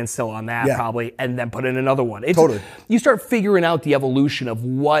couple grand still on that probably, and then put in another one. You start figuring out the evolution of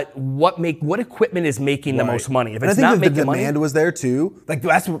what equipment is making the most money. If it's not making the money, demand was there too. Like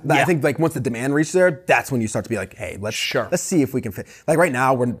I think like once the demand reached there, that's when you start to be like, hey, let's see if we can fit. Like right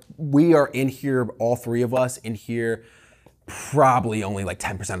now, we are in here, all three of us in here. probably only like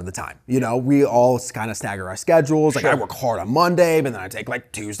 10% of the time. You know, we all kind of stagger our schedules. Like I work hard on Monday, but then I take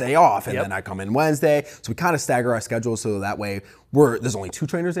like Tuesday off, and then I come in Wednesday. So we kind of stagger our schedules so that way there's only 2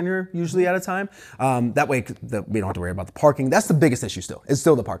 trainers in here usually at a time. That way we don't have to worry about the parking. That's the biggest issue still. It's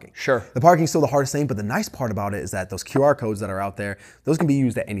still the parking. Sure. The parking's still the hardest thing, but the nice part about it is that those QR codes that are out there, those can be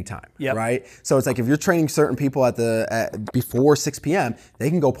used at any time, right? So it's like if you're training certain people before 6 p.m., they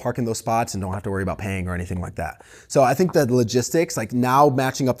can go park in those spots and don't have to worry about paying or anything like that. So I think that logistics, like now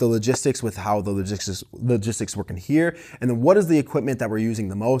matching up the logistics with how the logistics work in here, and then what is the equipment that we're using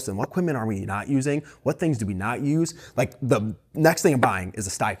the most, and what equipment are we not using? What things do we not use? Like the next thing I'm buying is a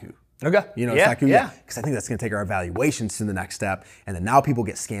Staiku. Okay. You know, Staiku, because I think that's going to take our evaluations to the next step, and then now people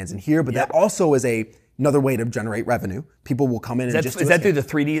get scans in here, but that also is another way to generate revenue. People will come in and just do is that through the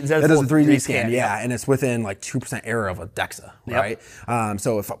 3D? That is a 3D scan, and it's within like 2% error of a DEXA, right?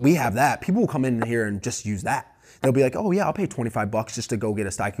 So if we have that, people will come in here and just use that. They'll be like, oh yeah, I'll pay $25 just to go get a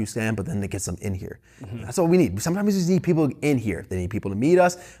Staiku scan, but then it gets them in here. That's all we need. Sometimes we just need people in here. They need people to meet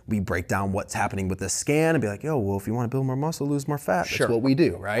us. We break down what's happening with the scan and be like, yo, well, if you want to build more muscle, lose more fat, that's what we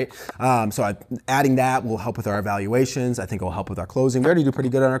do, right? So adding that will help with our evaluations. I think it will help with our closing. We already do pretty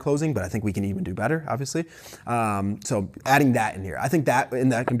good on our closing, but I think we can even do better, obviously. So adding that in here, I think that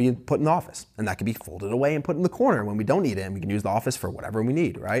can be put in the office, and that can be folded away and put in the corner when we don't need it, and we can use the office for whatever we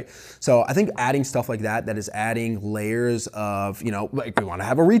need, right? So I think adding stuff like that is adding layers of, you know, like we want to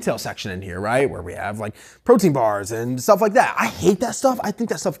have a retail section in here, right? Where we have like protein bars and stuff like that. I hate that stuff. I think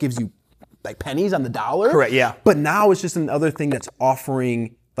that stuff gives you like pennies on the dollar. Correct, yeah. But now it's just another thing that's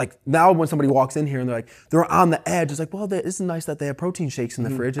offering, like now when somebody walks in here and they're on the edge, it's like, well, it's nice that they have protein shakes in the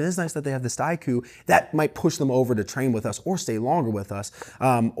fridge, and it's nice that they have the Staiku. That might push them over to train with us or stay longer with us,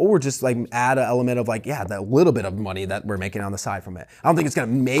 or just like add an element of like, that little bit of money that we're making on the side from it. I don't think it's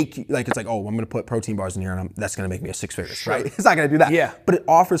gonna make, like, it's like, oh, I'm gonna put protein bars in here and that's gonna make me a 6 figures, right? It's not gonna do that. Yeah. But it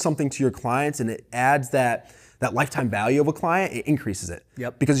offers something to your clients, and it adds that lifetime value of a client, it increases it.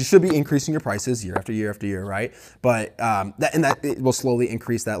 Because you should be increasing your prices year after year after year, right? But that it will slowly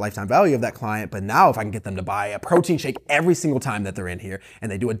increase that lifetime value of that client. But now if I can get them to buy a protein shake every single time that they're in here,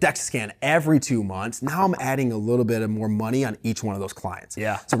 and they do a DEXA scan every 2 months, now I'm adding a little bit of more money on each one of those clients.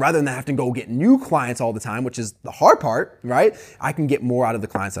 So rather than having to go get new clients all the time, which is the hard part, right? I can get more out of the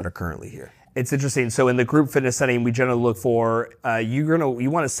clients that are currently here. It's interesting. So in the group fitness setting, we generally look for, you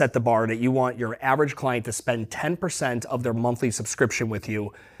want to set the bar that you want your average client to spend 10% of their monthly subscription with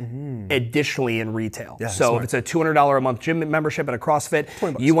you additionally in retail. So if it's a $200 a month gym membership at a CrossFit,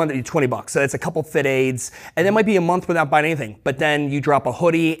 you want to do $20. So that's a couple fit aids, and that might be a month without buying anything. But then you drop a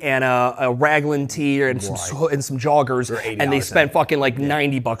hoodie and a raglan tee and some joggers, and they spend fucking like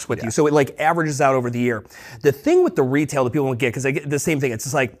 $90 with you. So it like averages out over the year. The thing with the retail that people won't get, because they get the same thing, it's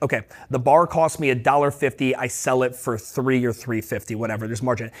just like, okay, the bar costs me $1.50, I sell it for $3 or $3.50, whatever, there's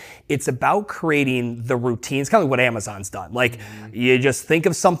margin. It's about creating the routines, kind of like what Amazon's done. Like you just think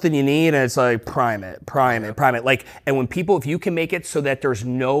of something you need and it's like prime it. Like, and when people, if you can make it so that there's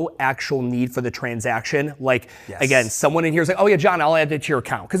no actual need for the transaction, like again, someone in here is like, oh yeah, John, I'll add it to your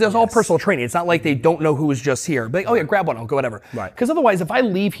account. Because it's all personal training. It's not like they don't know who was just here. But like, oh yeah, grab one, I'll go whatever. Because otherwise, if I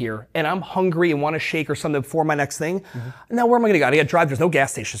leave here and I'm hungry and want a shake or something before my next thing, now where am I gonna go? I gotta drive, there's no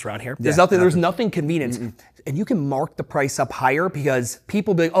gas stations around here. There's nothing convenient. And you can mark the price up higher because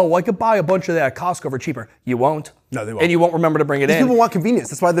people be like, oh, well, I could buy a bunch of that at Costco for cheaper. You won't. No, they won't. And you won't remember to bring it in. People want convenience.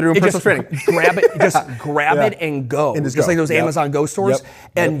 That's why they're doing personal training. Grab it and go. And just like those Amazon Go stores.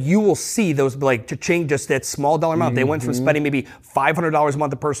 And you will see those, like, to change just that small dollar amount. They went from spending maybe $500 a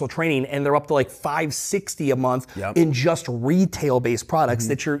month of personal training, and they're up to like $560 a month in just retail-based products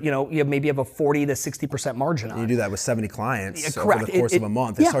that you maybe have a 40 to 60% margin on. You do that with 70 clients over the course of a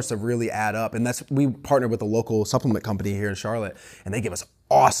month. It starts to really add up. And we partnered with a local supplement company here in Charlotte, and they give us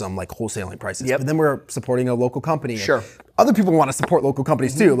awesome like wholesaling prices. But then we're supporting a local company. Other people want to support local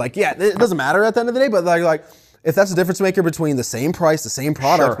companies too. Like, it doesn't matter at the end of the day, but like if that's the difference maker between the same price, the same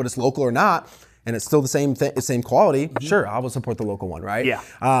product, but it's local or not, and it's still the same quality, sure, I will support the local one, right?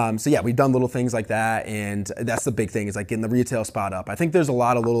 So we've done little things like that, and that's the big thing, is like getting the retail spot up. I think there's a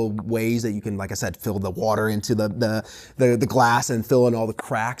lot of little ways that you can, like I said, fill the water into the glass and fill in all the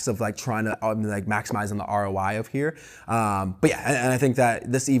cracks of like trying to like maximizing the ROI of here. And I think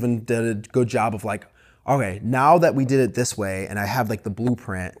that this even did a good job of like okay, now that we did it this way and I have like the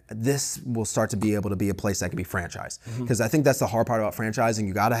blueprint, this will start to be able to be a place that can be franchised. Because I think that's the hard part about franchising.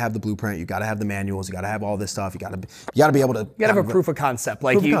 You got to have the blueprint, you got to have the manuals, you got to have all this stuff. You got to be able to. You got to have a proof of concept.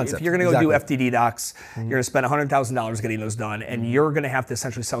 Like if you're going to go do FDD docs, you're going to spend $100,000 getting those done, and you're going to have to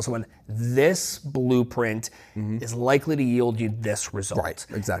essentially sell someone this blueprint is likely to yield you this result. Right,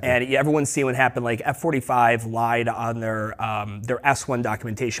 exactly. And everyone's seen what happened. Like F45 lied on their S1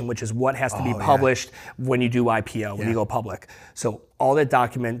 documentation, which is what has to be published when you do IPO, when you go public. So all that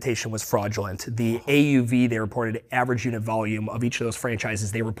documentation was fraudulent. The AUV, they reported average unit volume of each of those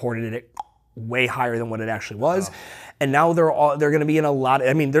franchises, they reported it way higher than what it actually was. And now they're going to be in a lot.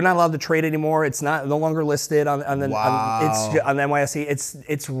 I mean, they're not allowed to trade anymore. It's no longer listed on the on the NYSE.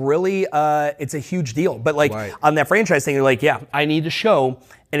 It's really it's a huge deal. But like on that franchise thing, you're like, yeah, I need to show.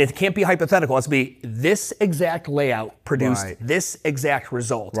 And it can't be hypothetical. It has to be this exact layout produced this exact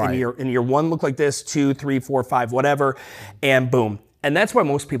result. And your one look like this, 2, 3, 4, 5, whatever, and boom. And that's why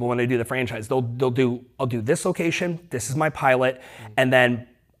most people, when they do the franchise, I'll do this location, this is my pilot, and then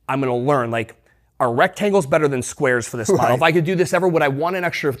I'm gonna learn, like, are rectangles better than squares for this model? If I could do this ever, would I want an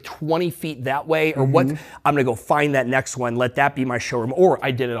extra 20 feet that way? Or what? I'm gonna go find that next one, let that be my showroom. Or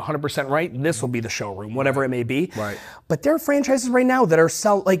I did it 100% right, this will be the showroom, whatever it may be. But there are franchises right now that are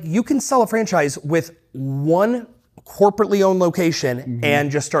you can sell a franchise with one corporately owned location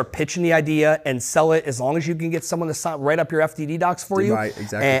and just start pitching the idea and sell it, as long as you can get someone to write up your FDD docs for you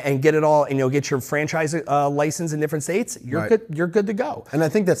and get it all, and you'll get your franchise license in different states. You're good to go. And I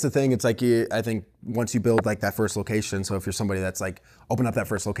think that's the thing. It's like I think once you build like that first location, so if you're somebody that's like open up that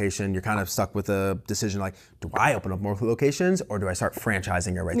first location, you're kind of stuck with a decision like, do I open up more locations or do I start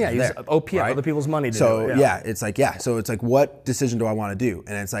franchising it there? Use OPM, other people's money to do it. So it's like, what decision do I want to do?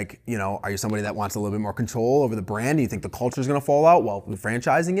 And it's like, are you somebody that wants a little bit more control over the brand? Do you think the culture is going to fall out? Well, with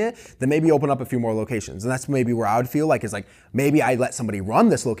franchising it, then maybe open up a few more locations. And that's maybe where I would feel like, is like, maybe I let somebody run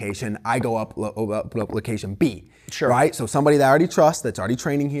this location, I go up location B. Right? So somebody that I already trust, that's already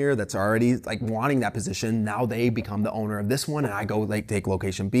training here, that's already like wanting that position, now they become the owner of this one, and I go like take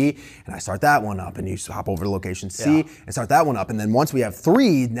location B and I start that one up, and you hop over to location C and start that one up. And then once we have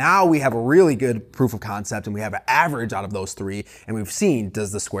 3, now we have a really good proof of concept, and we have an average out of those 3, and we've seen,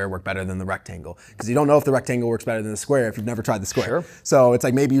 does the square work better than the rectangle? Because you don't know if the rectangle works better than the square if you've never tried the square. So it's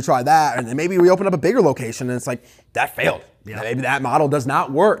like, maybe you try that, and then maybe we open up a bigger location and it's like, that failed. Maybe that model does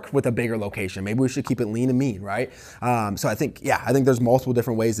not work with a bigger location. Maybe we should keep it lean and mean, right? So I think there's multiple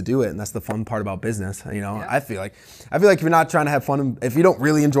different ways to do it, and that's the fun part about business. I feel like if you're not trying to have fun, if you don't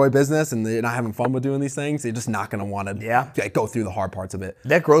really enjoy business and you're not having fun with doing these things, you're just not going to want to go through the hard parts of it.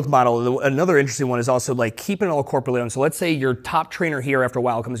 That growth model. Another interesting one is also like keeping it all corporately owned. So let's say your top trainer here after a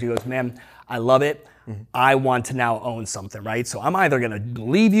while comes to you and goes, man, I love it. I want to now own something, right? So I'm either going to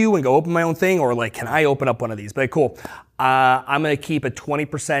leave you and go open my own thing, or like, can I open up one of these? But cool. I'm going to keep a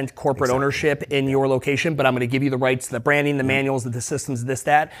 20% corporate ownership in your location, but I'm going to give you the rights to the branding, the manuals, the systems, this,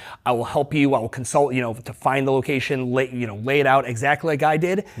 that. I will help you. I will consult, to find the location, lay it out exactly like I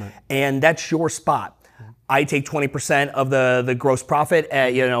did. And that's your spot. I take 20% of the gross profit,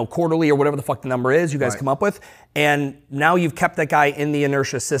 quarterly or whatever the fuck the number is you guys come up with. And now you've kept that guy in the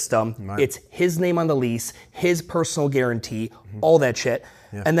inertia system. It's his name on the lease, his personal guarantee, all that shit.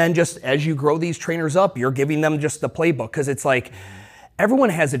 And then just as you grow these trainers up, you're giving them just the playbook. Because it's like, everyone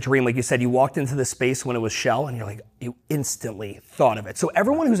has a dream. Like you said, you walked into the space when it was shell and you're like, you instantly thought of it. So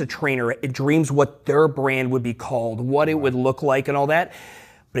everyone who's a trainer, it dreams what their brand would be called, what it would look like and all that.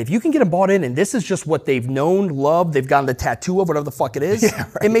 But if you can get them bought in, and this is just what they've known, loved, they've gotten the tattoo of, whatever the fuck it is,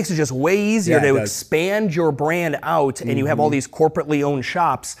 it makes it just way easier to expand your brand out, and you have all these corporately owned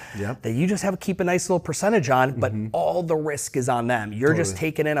shops that you just have to keep a nice little percentage on, but all the risk is on them. You're just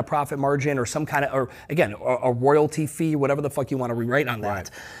taking in a profit margin or some kind of, or again, a royalty fee, whatever the fuck you want to rewrite on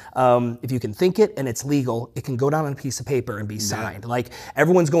that. If you can think it and it's legal, it can go down on a piece of paper and be signed. Like,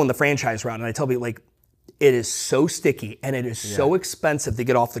 everyone's going the franchise route, and I tell people, like, it is so sticky and it is so expensive to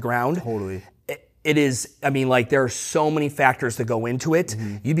get off the ground. It is, I mean, like, there are so many factors that go into it.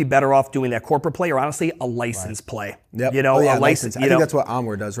 You'd be better off doing that corporate play, or honestly, a license play. A license. I think that's what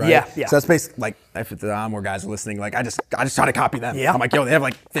Onward does, right? So that's basically, like, if the Onward guys are listening, like, I just try to copy them. I'm like, yo, they have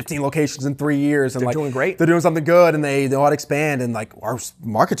like 15 locations in 3 years, and they're doing great. They're doing something good, and they know how to expand, and like, our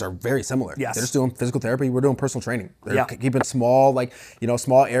markets are very similar. They're just doing physical therapy. We're doing personal training. They're keeping small, like,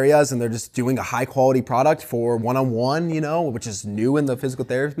 small areas, and they're just doing a high quality product for one-on-one, which is new in the physical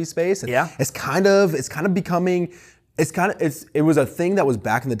therapy space. And it's kind of becoming, It was a thing that was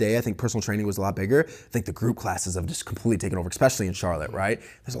back in the day. I think personal training was a lot bigger. I think the group classes have just completely taken over, especially in Charlotte, right?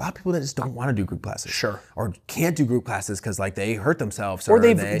 There's a lot of people that just don't want to do group classes. Sure. Or can't do group classes because like they hurt themselves. Or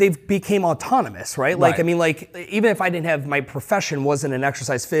they've became autonomous, right? Like, Right. I mean, like, even if I didn't have, my profession wasn't in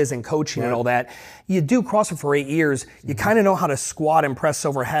exercise phys and coaching and all that, you do CrossFit for 8 years, you kind of know how to squat and press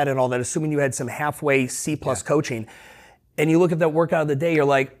overhead and all that, assuming you had some halfway C+ coaching. And you look at that workout of the day, you're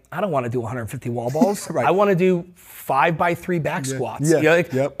like, I don't want to do 150 wall balls. Right. I want to do 5x3 back squats. Yeah. You're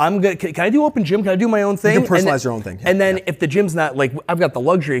like, Yep. I'm good. Can I do open gym? Can I do my own thing? You can personalize your own thing. And then if the gym's not, like, I've got the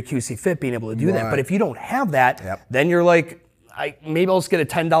luxury of QC Fit being able to do that. Right. But if you don't have that, Yep. then you're like, maybe I'll just get a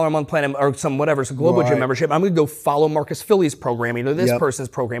 $10 a month plan or some global gym Right. membership. I'm going to go follow Marcus Philly's programming or this Yep. person's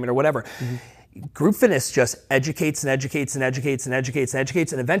programming or whatever. Group fitness just educates and educates and educates and educates and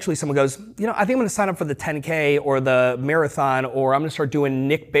educates, and eventually someone goes, you know, I think I'm going to sign up for the 10K or the marathon, or I'm going to start doing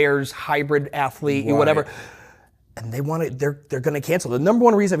Nick Bare's hybrid athlete, or whatever. And they want to, they're going to cancel. The number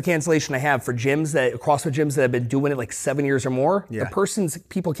one reason of cancellation I have for CrossFit gyms that have been doing it like 7 years or more,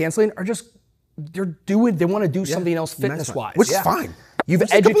 people canceling are just, they want to do something else fitness-wise. Which is fine. You've Which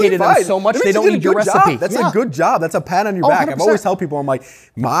is completely educated them fine. so much That they means don't you did need a your good job. recipe. That's a good job. That's a pat on your back. I've 100%. always tell people, I'm like,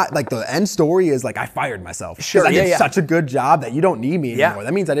 the end story is like I fired myself. Sure, I did such a good job that you don't need me anymore. Yeah.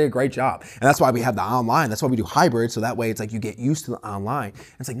 That means I did a great job. And that's why we have the online. That's why we do hybrid. So that way it's like you get used to the online.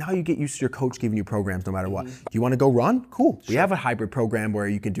 And it's like now you get used to your coach giving you programs no matter what. You want to go run? Cool. We have a hybrid program where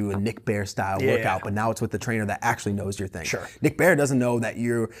you can do a Nick Bare style workout, but now it's with the trainer that actually knows your thing. Sure. Nick Bare doesn't know that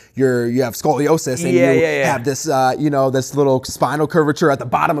you have scoliosis and have this this little spinal curvature at the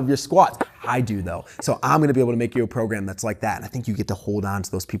bottom of your squats. I do though. So I'm going to be able to make you a program that's like that. And I think you get to hold on to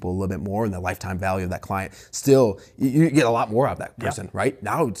those people a little bit more, and the lifetime value of that client. Still, you get a lot more out of that person, right?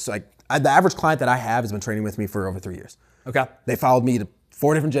 Now it's like the average client that I have has been training with me for over 3 years. Okay. They followed me to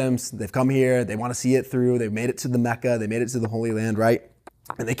 4 different gyms. They've come here. They want to see it through. They've made it to the Mecca. They made it to the Holy Land, right?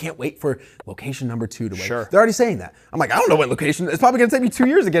 And they can't wait for location number 2 to wait. Sure. They're already saying that. I'm like, I don't know what location. It's probably going to take me 2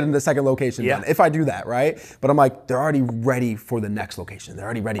 years to get into the second location done, if I do that, right? But I'm like, they're already ready for the next location. They're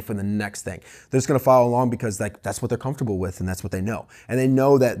already ready for the next thing. They're just going to follow along because like that's what they're comfortable with and that's what they know. And they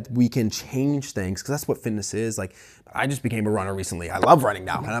know that we can change things because that's what fitness is. Like I just became a runner recently. I love running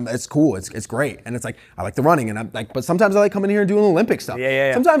now, and it's cool. It's great, and it's like I like the running, and I'm like, but sometimes I like coming here and doing Olympic stuff.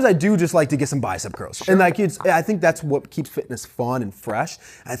 Yeah. Sometimes I do just like to get some bicep curls, and like I think that's what keeps fitness fun and fresh.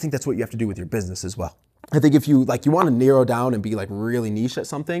 And I think that's what you have to do with your business as well. I think if you want to narrow down and be like really niche at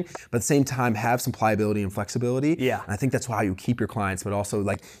something, but at the same time have some pliability and flexibility. Yeah. And I think that's how you keep your clients, but also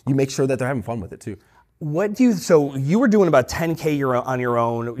like you make sure that they're having fun with it too. So you were doing about 10K on your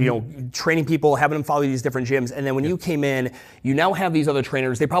own, training people, having them follow these different gyms. And then when you came in, you now have these other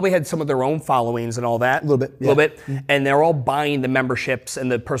trainers. They probably had some of their own followings and all that. A little bit. And they're all buying the memberships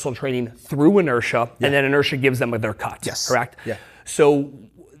and the personal training through Inertia. And then Inertia gives them their cut. Yes. Correct? Yeah. So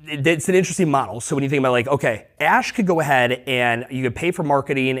it's an interesting model. So when you think about like, okay, Ash could go ahead and you could pay for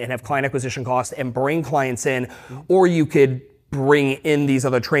marketing and have client acquisition costs and bring clients in, or you could bring in these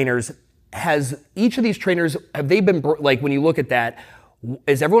other trainers. Has each of these trainers, have they been, like when you look at that,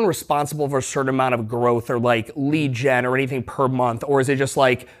 is everyone responsible for a certain amount of growth or like lead gen or anything per month? Or is it just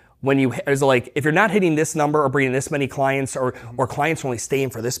like, if you're not hitting this number or bringing this many clients or clients are only staying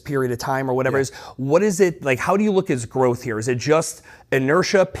for this period of time or whatever it is, what is it, like how do you look at growth here? Is it just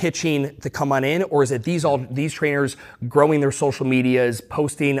Inertia pitching to come on in, or is it these trainers growing their social medias,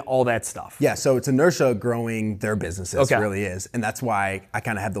 posting all that stuff? Yeah, so it's Inertia growing their businesses, Okay. It really is. And that's why I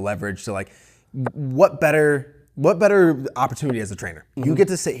kind of have the leverage to like, what better opportunity as a trainer? You get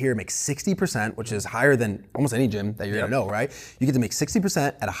to sit here and make 60%, which is higher than almost any gym that you're gonna know, right? You get to make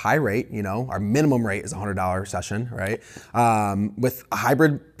 60% at a high rate, our minimum rate is $100 a session, right? With a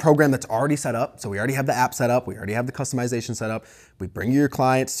hybrid program that's already set up. So we already have the app set up, we already have the customization set up. We bring your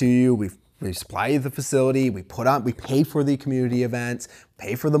clients to you, we supply you the facility, we pay for the community events,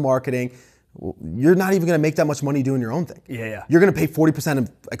 pay for the marketing. You're not even gonna make that much money doing your own thing. Yeah. You're gonna pay 40% of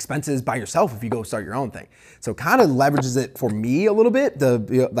expenses by yourself if you go start your own thing. So it kind of leverages it for me a little bit,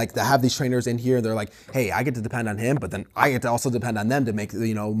 to have these trainers in here, they're like, hey, I get to depend on him, but then I get to also depend on them to make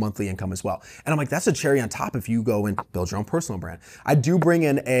monthly income as well. And I'm like, that's a cherry on top if you go and build your own personal brand. I do bring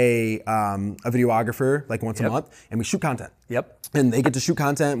in a videographer like once a month, and we shoot content. Yep. And they get to shoot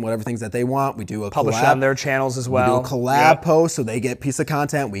content and whatever things that they want. We do a Publish collab. it on their channels as well. We do a collab post, so they get a piece of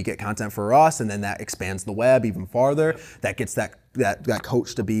content, we get content for us, and then that expands the web even farther. That gets that that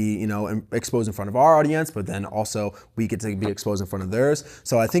coach to be, you know, exposed in front of our audience, but then also we get to be exposed in front of theirs.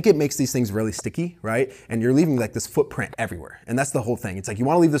 So I think it makes these things really sticky, right? And you're leaving like this footprint everywhere. And that's the whole thing. It's like you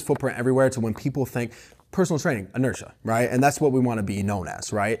want to leave this footprint everywhere to when people think personal training, inertia, right? And that's what we want to be known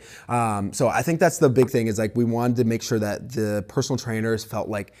as, right? So I think that's the big thing is like we wanted to make sure that the personal trainers felt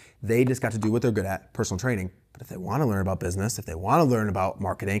like they just got to do what they're good at, personal training. But if they want to learn about business, if they want to learn about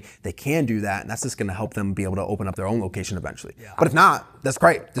marketing, they can do that. And that's just going to help them be able to open up their own location eventually. Yeah. But if not, that's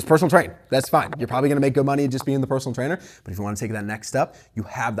great. Just personal train. That's fine. You're probably going to make good money just being the personal trainer. But if you want to take that next step, you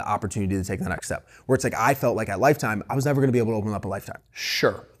have the opportunity to take the next step. Where it's like, I felt like at Lifetime, I was never going to be able to open up a Lifetime.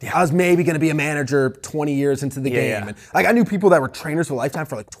 Sure. Yeah. I was maybe going to be a manager 20 years into the game. Yeah. And like I knew people that were trainers for Lifetime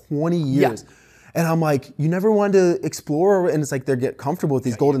for like 20 years. Yeah. And I'm like, you never wanted to explore, and it's like they get comfortable with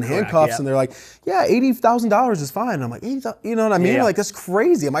these golden handcuffs, and they're like, yeah, $80,000 is fine. And I'm like, $80,000, you know what I mean? Like that's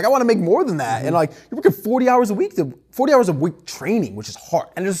crazy. I'm like, I want to make more than that. And like, you're working 40 hours a week training, which is hard.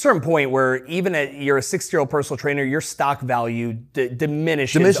 And there's a certain point where even at you're a 60-year-old personal trainer, your stock value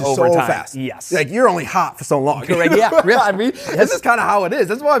diminishes over so time. Fast. Yes. Like you're only hot for so long. Correct. Yeah. I mean, this is kind of how it is.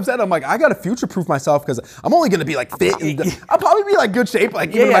 That's why I'm saying I'm like, I got to future-proof myself because I'm only going to be like fit. And I'll probably be like good shape, like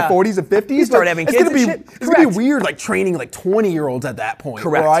even in my 40s and 50s. You start having kids and shit. It's gonna be weird, like training like 20-year-olds at that point,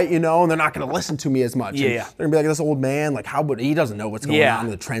 correct? Right? You know, and they're not gonna listen to me as much. Yeah. They're gonna be like, this old man, like how would he doesn't know what's going on,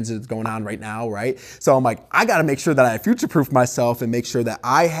 the trends that's going on right now, right? So I'm like, I gotta make sure that I future-proof myself and make sure that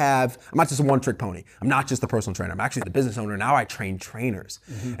I'm not just a one-trick pony. I'm not just the personal trainer. I'm actually the business owner. Now I train trainers,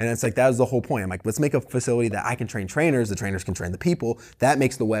 and it's like that was the whole point. I'm like, let's make a facility that I can train trainers. The trainers can train the people. That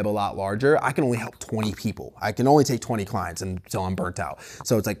makes the web a lot larger. I can only help 20 people. I can only take 20 clients until I'm burnt out.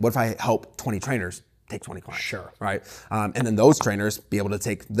 So it's like, what if I help 20 trainers? Take 20 clients. Sure. Right. And then those trainers be able to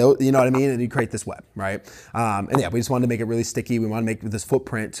take those, you know what I mean? And you create this web, right? And yeah, we just wanted to make it really sticky. We want to make this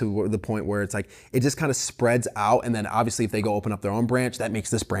footprint to the point where it's like, it just kind of spreads out. And then obviously if they go open up their own branch, that makes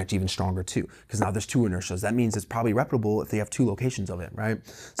this branch even stronger too. Because now there's 2 inertias. That means it's probably reputable if they have 2 locations of it, right?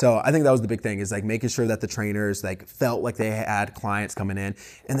 So I think that was the big thing is like making sure that the trainers like felt like they had clients coming in.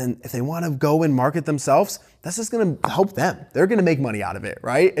 And then if they want to go and market themselves, that's just going to help them. They're going to make money out of it,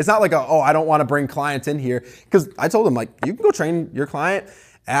 right? It's not like, I don't want to bring clients in here. Because I told them, like, you can go train your client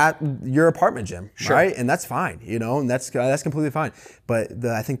at your apartment gym, right? And that's fine, you know, and that's completely fine. But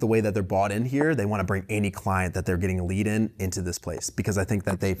I think the way that they're bought in here, they want to bring any client that they're getting a lead in into this place because I think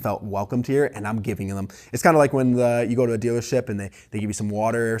that they felt welcomed here, and I'm giving them. It's kind of like when you go to a dealership and they give you some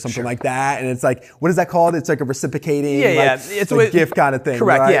water or something like that, and it's like, what is that called? It's like a reciprocating, it's a gift kind of thing.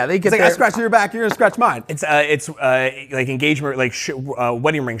 Correct. Right? Yeah, they get. It's like I scratch your back, you're gonna scratch mine. It's like engagement, like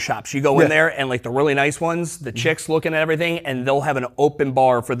wedding ring shops. You go in there and like the really nice ones, the chicks looking at everything, and they'll have an open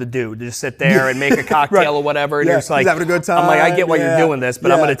bar for the dude to just sit there and make a cocktail or whatever. And you're just like, he's having a good time. I'm like, I get why you're doing this, but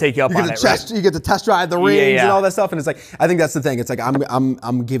I'm going to take you up on it. Right? You get to test drive the rings and all that stuff. And it's like, I think that's the thing. It's like,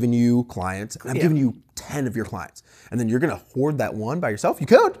 I'm giving you clients, and I'm giving you 10 of your clients. And then you're going to hoard that one by yourself. You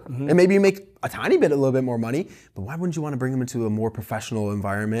could. And maybe you make a little bit more money, but why wouldn't you want to bring them into a more professional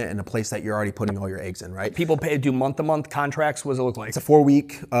environment and a place that you're already putting all your eggs in, right? People do month-to-month contracts. What does it look like? It's a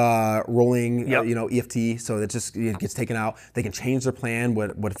 4-week rolling, EFT. So it gets taken out. They can change their plan,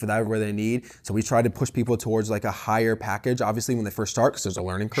 whatever they need. So we try to push people towards like a higher package, obviously when they first start, because there's a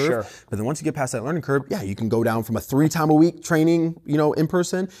learning curve. Sure. But then once you get past that learning curve, you can go down from a 3-time-a-week training, in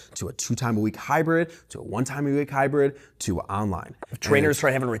person, to a 2-time-a-week hybrid, to a 1-time-a-week hybrid, to online. If trainers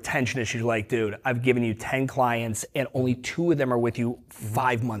start having retention issues, like, dude, I've given you 10 clients and only 2 of them are with you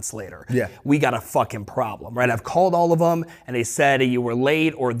 5 months later. Yeah. We got a fucking problem, right? I've called all of them and they said you were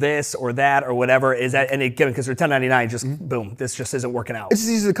late or this or that or whatever. Is that, and again, because they're 1099, just boom, this just isn't working out. It's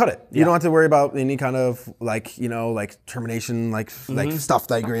just easy to cut it. You don't have to worry about any kind of like termination, stuff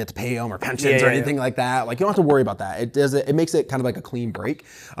that you're gonna have to pay them or pensions or anything like that. Like you don't have to worry about that. It makes it kind of like a clean break.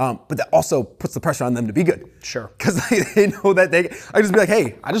 But that also puts the pressure on them to be good. Sure. Because they know that I just be like,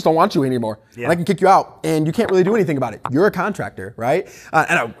 hey, I just don't want you anymore. Yeah. And I can kick you out and you can't really do anything about it. You're a contractor, right?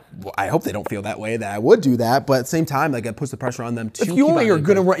 And I hope they don't feel that way, that I would do that, but at the same time, like it puts the pressure on them to if you only are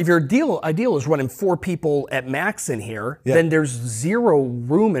going to run, if your ideal is running 4 people at max in here, then there's 0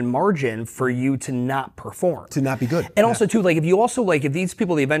 room and margin for you to not perform. To not be good. And also too, like if these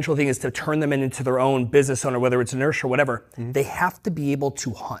people, the eventual thing is to turn them into their own business owner, whether it's inertia or whatever, they have to be able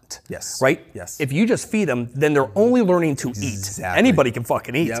to hunt. Yes. Right? Yes. If you just feed them, then they're only learning to eat. Anybody can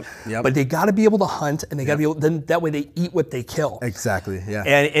fucking eat. But they got to be able to hunt, and they got to be able, then that way they eat what they kill. Exactly. Yeah.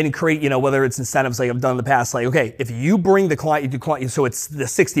 And then create, whether it's incentives like I've done in the past, like, okay, if you bring the client, you do client, so it's the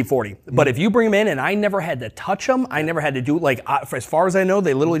 60-40. But if you bring them in and I never had to touch them, I never had to do, like, as far as I know,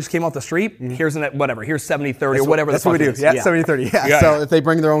 they literally just came off the street. Here's whatever, here's 70-30 or whatever. That's what we do. Yeah, 70-30. Yeah. So if they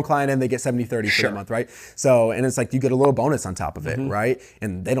bring their own client in, they get 70-30 for the month, right? So, and it's like you get a little bonus on top of it, right?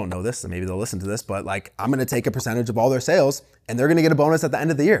 And they don't know this, so maybe they'll listen to this, but like I'm going to take a percentage of all their sales and they're going to get a bonus at the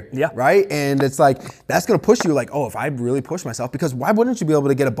end of the year. Yeah. Right? And it's like, that's going to push you like, oh, if I really push myself, because why wouldn't you be able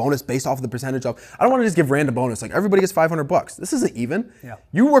to get a bonus based off of the percentage of, I don't want to just give random bonus. Like everybody gets $500. This isn't even. Yeah.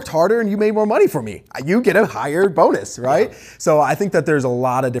 You worked harder and you made more money for me. You get a higher bonus, right? Yeah. So I think that there's a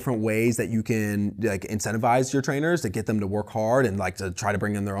lot of different ways that you can like incentivize your trainers to get them to work hard and like to try to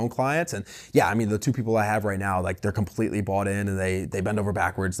bring in their own clients. And yeah, I mean, the 2 people I have right now, like they're completely bought in and they bend over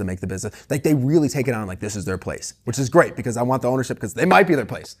backwards to make the business. Like they really take it on like this is their place, which is great because I want the ownership because they might be their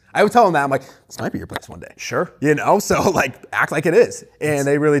place. I would tell them that. I'm like, this might be your place one day. Sure. So like act like it is. And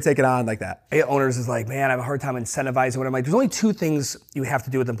they really take it on like that. Owners is like, man, I have a hard time incentivizing what I'm like. There's only 2 things you have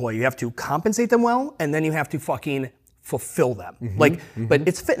to do with an employee. You have to compensate them well, and then you have to fucking fulfill them. But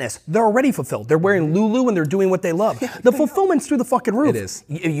it's fitness. They're already fulfilled. They're wearing Lulu and they're doing what they love. The fulfillment's through the fucking roof. It is.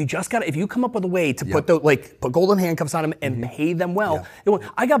 You just got to, if you come up with a way to put golden handcuffs on them and pay them well.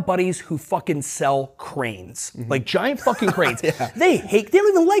 I got buddies who fucking sell cranes, like giant fucking cranes. They don't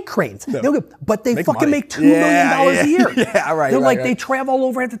even like cranes. No. But they make fucking money. make $2 million a year. They travel all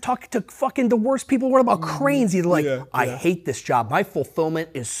over, have to talk to fucking the worst people in the world about cranes. You're like, I hate this job. My fulfillment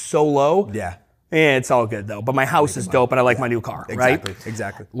is so low. Yeah. Yeah, it's all good though. But my house is dope and I like my new car, right?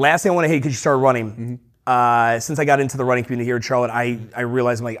 Exactly. Last thing I want to hate because you started running. Since I got into the running community here in Charlotte, I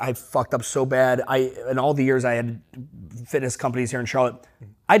realized I'm like, I fucked up so bad. In all the years I had fitness companies here in Charlotte,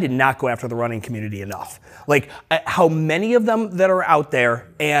 I did not go after the running community enough. Like how many of them that are out there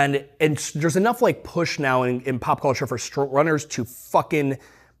and there's enough like push now in pop culture for runners to fucking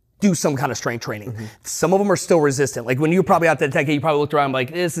do some kind of strength training. Some of them are still resistant. Like when you were probably out there at 10K, you probably looked around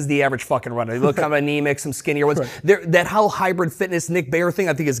like, this is the average fucking runner. They look kind of anemic, some skinnier ones. That whole hybrid fitness Nick Bayer thing,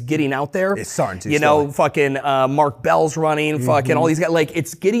 I think is getting out there. It's starting to. Fucking Mark Bell's running, fucking all these guys. Like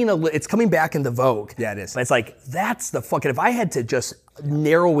it's it's coming back into vogue. Yeah, it is. But it's like, that's the fucking, if I had to just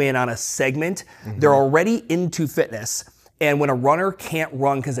narrow in on a segment, they're already into fitness. And when a runner can't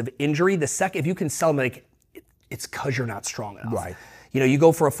run because of injury, if you can sell them, like, it's because you're not strong enough. Right. You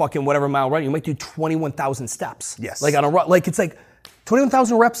go for a fucking whatever mile run, you might do 21,000 steps. Yes. Like on a run, like it's like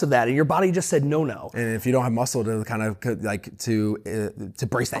 21,000 reps of that, and your body just said no. And if you don't have muscle to kind of like to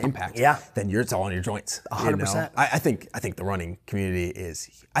brace that impact, then it's all in your joints. 100%. I think the running community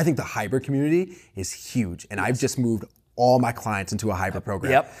I think the hybrid community is huge, and I've just moved all my clients into a hybrid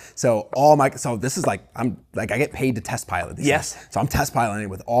program. So this is like, I get paid to test pilot these things. So I'm test piloting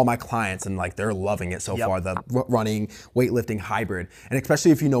with all my clients and like they're loving it so far, the running, weightlifting hybrid. And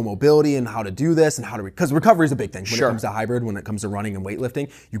especially if you know mobility and how to do this and because recovery is a big thing when it comes to hybrid, when it comes to running and weightlifting,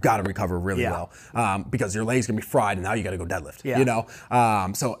 you got to recover really well because your leg's gonna be fried and now you got to go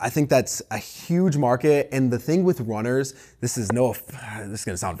deadlift, So I think that's a huge market. And the thing with runners, this is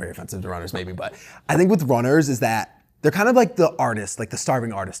gonna sound very offensive to runners maybe, but I think with runners is that they're kind of like the artist, like the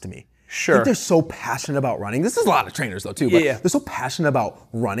starving artist to me. Sure. I think they're so passionate about running. This is a lot of trainers though too, but they're so passionate about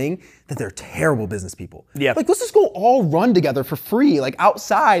running that they're terrible business people. Yeah. Like let's just go all run together for free, like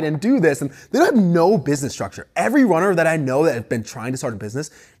outside and do this. And they don't have no business structure. Every runner that I know that has been trying to start a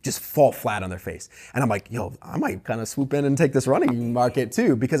business just fall flat on their face. And I'm like, yo, I might kind of swoop in and take this running market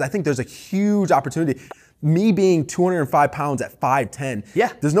too, because I think there's a huge opportunity. Me being 205 pounds at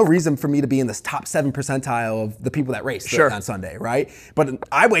 5'10", there's no reason for me to be in this top 7 percentile of the people that race on Sunday, right? But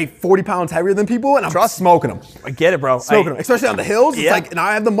I weigh 40 pounds heavier than people and I'm smoking them. I get it, bro. Smoking them, especially on the hills. It's like, and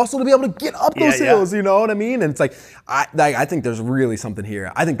I have the muscle to be able to get up those hills, you know what I mean? And it's like, I think there's really something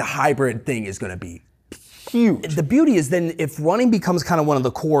here. I think the hybrid thing is gonna be huge. The beauty is then if running becomes kind of one of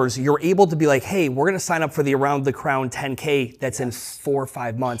the cores, you're able to be like, hey, we're going to sign up for the Around the Crown 10K that's in 4 or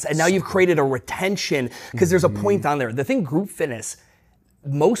 5 months. And now you've created a retention because there's a point on there. The thing, group fitness,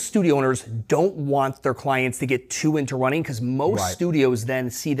 most studio owners don't want their clients to get too into running because most studios then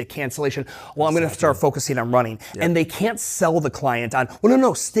see the cancellation. Well, I'm going to start focusing on running. And they can't sell the client on, well,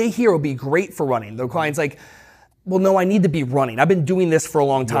 no, stay here. It'll be great for running. The client's like, well, no, I need to be running. I've been doing this for a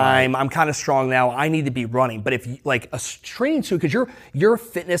long time. I'm kind of strong now. I need to be running. But if you, like a training suit, because you're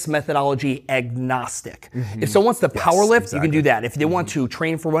fitness methodology agnostic. If someone wants to power lift, you can do that. If they want to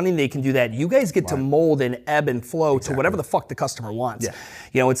train for running, they can do that. You guys get to mold and ebb and flow to whatever the fuck the customer wants.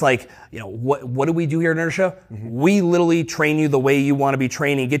 It's like, what do we do here at Inertia? We literally train you the way you want to be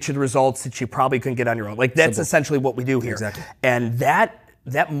training, get you the results that you probably couldn't get on your own. Like that's essentially what we do here. And that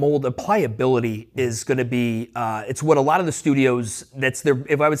that mold, the pliability is going to be, it's what a lot of the studios, that's their,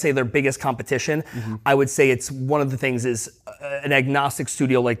 if I would say their biggest competition, I would say it's one of the things is an agnostic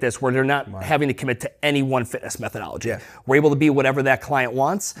studio like this where they're not having to commit to any one fitness methodology. Yeah. We're able to be whatever that client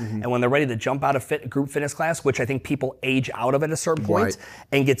wants. And when they're ready to jump out of group fitness class, which I think people age out of at a certain point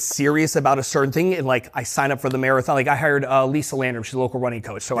and get serious about a certain thing. And like I signed up for the marathon. Like I hired Lisa Landrum, she's a local running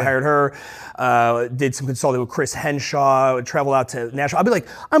coach. So I hired her, did some consulting with Chris Henshaw, traveled out to Nashville. I'll be like,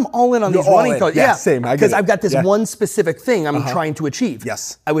 I'm all in on these running coaches. Yeah, same. Because I've got this one specific thing I'm trying to achieve.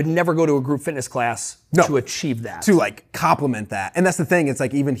 Yes. I would never go to a group fitness class to achieve that. To like complement that. And that's the thing. It's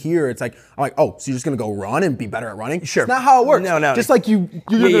like even here, it's like, I'm like, oh, so you're just going to go run and be better at running? Sure. It's not how it works. No. Just like you're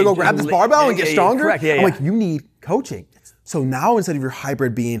going to go grab this barbell and get stronger. Correct. I'm like, you need coaching. So now instead of your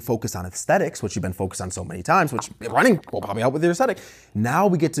hybrid being focused on aesthetics, which you've been focused on so many times, which running will probably help with your aesthetic, now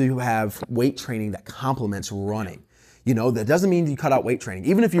we get to have weight training that complements running. You know, that doesn't mean you cut out weight training.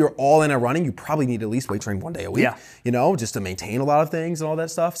 Even if you're all in at running, you probably need at least weight training 1 day a week, you know, just to maintain a lot of things and all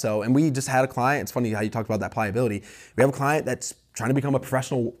that stuff. So, and we just had a client, it's funny how you talked about that pliability. We have a client that's trying to become a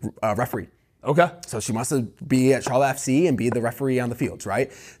professional referee. Okay. So she wants to be at Charlotte FC and be the referee on the fields,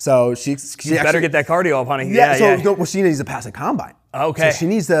 right? So she better get that cardio up, honey. Well, she needs to pass a combine. Okay. So she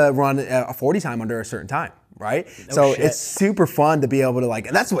needs to run a 40 time under a certain time. Right? So it's super fun to be able to like,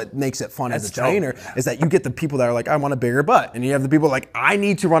 and that's what makes it fun as a trainer is that you get the people that are like, I want a bigger butt. And you have the people like, I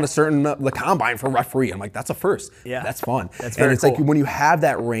need to run a certain the combine for referee. I'm like, that's a first. Yeah. That's fun. That's very it's cool. like when you have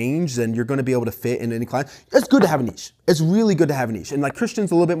that range, then you're going to be able to fit in any client. It's good to have a niche. It's really good to have a niche. And like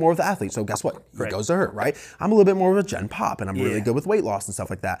Christian's a little bit more with the athlete. So guess what? It goes to her, right? I'm a little bit more with Gen Pop and I'm really good with weight loss and stuff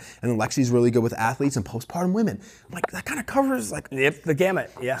like that. And then Lexi's really good with athletes and postpartum women. I'm like, that kind of covers like the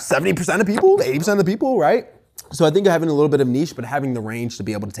gamut. 70% of people, 80% of the people, right? So I think having a little bit of niche, but having the range to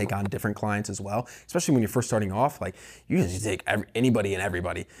be able to take on different clients as well, especially when you're first starting off, like you just take anybody and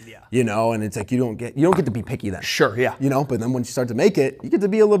everybody, you know, and it's like you don't get to be picky then. Sure, yeah. You know, but then when you start to make it, you get to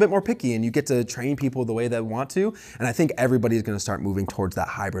be a little bit more picky and you get to train people the way they want to. And I think everybody's going to start moving towards that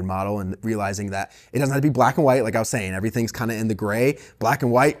hybrid model and realizing that it doesn't have to be black and white. Like I was saying, everything's kind of in the gray, black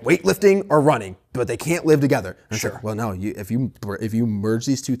and white, weightlifting or running. But they can't live together. Sure. Like, well, no. If you merge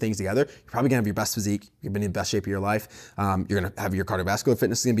these two things together, you're probably gonna have your best physique. You're gonna be in the best shape of your life. You're gonna have your cardiovascular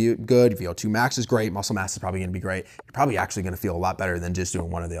fitness is gonna be good. Your VO2 max is great. Muscle mass is probably gonna be great. You're probably actually gonna feel a lot better than just doing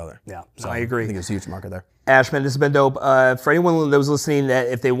one or the other. Yeah. So I agree. I think it's a huge market there. Ashman, this has been dope. For anyone that was listening, that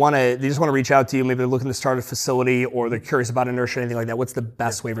if they just want to reach out to you, maybe they're looking to start a facility or they're curious about Inertia, anything like that, what's the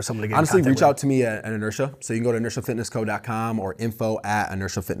best way for someone to get Honestly, in contact reach out to me at Inertia. So you can go to inertiafitnessco.com or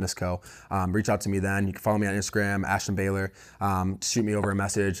info@inertiafitnessco. Reach out to me then. You can follow me on Instagram, Ashton Baalaer. Shoot me over a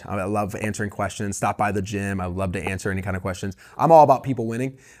message. I love answering questions. Stop by the gym. I love to answer any kind of questions. I'm all about people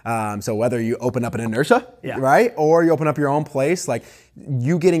winning. So whether you open up an Inertia, right, or you open up your own place, like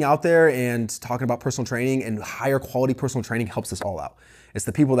you getting out there and talking about personal training and higher quality personal training helps us all out. It's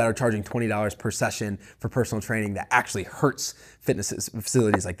the people that are charging $20 per session for personal training that actually hurts fitness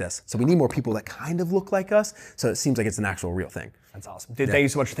facilities like this. So we need more people that kind of look like us. So it seems like it's an actual real thing. That's awesome. Dude, thank you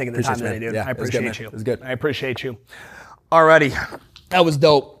so much for taking the time today, dude. Yeah, I appreciate you. It was good. I appreciate you. Alrighty. That was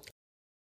dope.